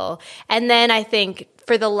reveal. And then I think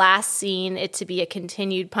for the last scene, it to be a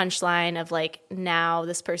continued punchline of like, now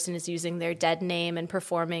this person is using their dead name and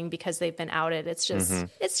performing because they've been outed. It's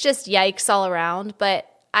just yikes all around. But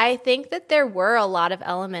I think that there were a lot of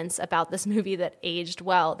elements about this movie that aged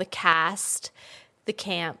well. The cast, the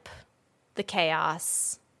camp, the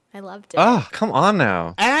chaos. I loved it. Oh, come on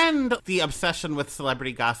now. And the obsession with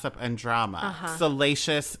celebrity gossip and drama.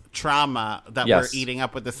 Salacious trauma that we're eating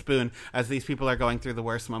up with a spoon as these people are going through the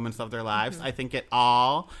worst moments of their lives. I think it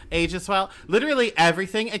all ages well. Literally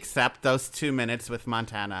everything except those 2 minutes with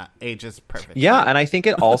Montana ages perfectly. Yeah, and I think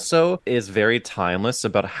it also is very timeless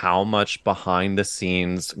about how much behind the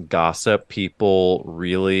scenes gossip people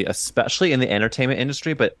really, especially in the entertainment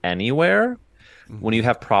industry, but anywhere, when you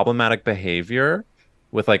have problematic behavior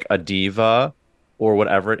with like a diva or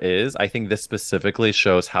whatever it is, I think this specifically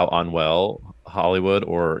shows how unwell Hollywood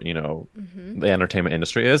or, the entertainment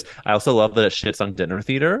industry is. I also love that it shits on dinner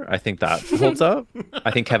theater. I think that holds up.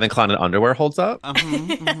 I think Kevin Kline in underwear holds up.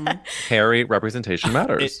 Harry, representation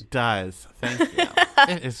matters. It does. Thank you.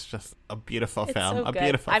 It is just a beautiful film. So a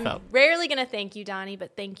beautiful film. I'm rarely going to thank you, Donnie,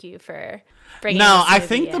 but thank you for bringing No, this I movie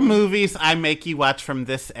think in. the movies I make you watch from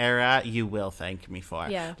this era, you will thank me for.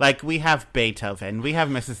 Yeah. Like, we have Beethoven. We have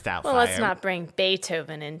Mrs. Doubtfire. Well, let's not bring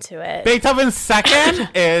Beethoven into it. Beethoven's second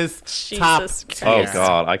is top Jesus tier. Oh,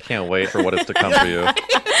 God. I can't wait for what is to come for you.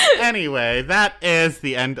 Anyway, that is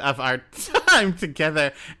the end of our time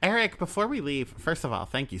together. Eric, before we leave, first of all,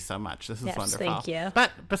 thank you so much. This is wonderful. Thank you.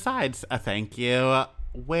 But besides a thank you,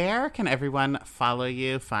 where can everyone follow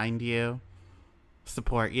you, find you,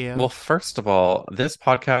 support you? Well, first of all, this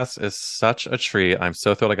podcast is such a treat. I'm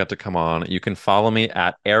so thrilled I got to come on. You can follow me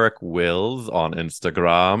at Eric Wills on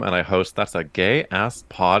Instagram, and I host That's a Gay Ass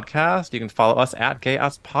Podcast. You can follow us at Gay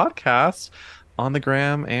Ass Podcast on the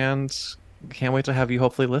gram, and can't wait to have you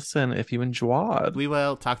hopefully listen if you enjoyed. We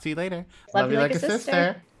will talk to you later. Love you like a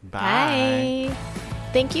sister. Bye. Bye.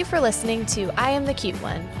 Thank you for listening to I Am the Cute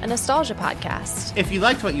One, a nostalgia podcast. If you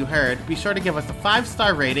liked what you heard, be sure to give us a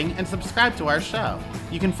 5-star rating and subscribe to our show.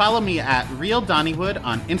 You can follow me at Real Donnywood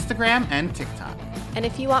on Instagram and TikTok. And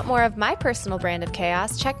if you want more of my personal brand of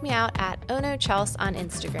chaos, check me out at Ono Chels on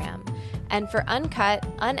Instagram. And for uncut,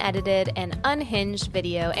 unedited, and unhinged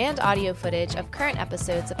video and audio footage of current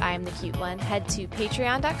episodes of I Am the Cute One, head to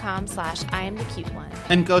patreon.com/IamTheCuteOne.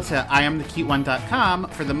 And go to IamTheCuteOne.com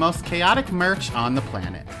for the most chaotic merch on the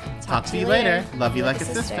planet. Talk to you later. Love you like a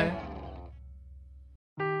sister.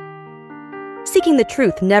 Seeking the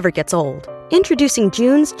truth never gets old. Introducing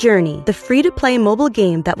June's Journey, the free-to-play mobile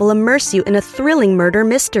game that will immerse you in a thrilling murder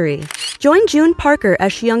mystery. Join June Parker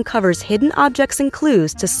as she uncovers hidden objects and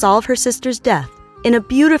clues to solve her sister's death in a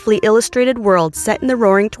beautifully illustrated world set in the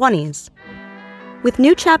Roaring '20s. With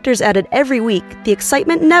new chapters added every week, the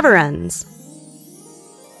excitement never ends.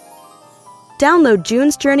 Download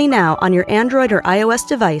June's Journey now on your Android or iOS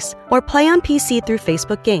device, or play on PC through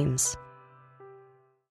Facebook Games.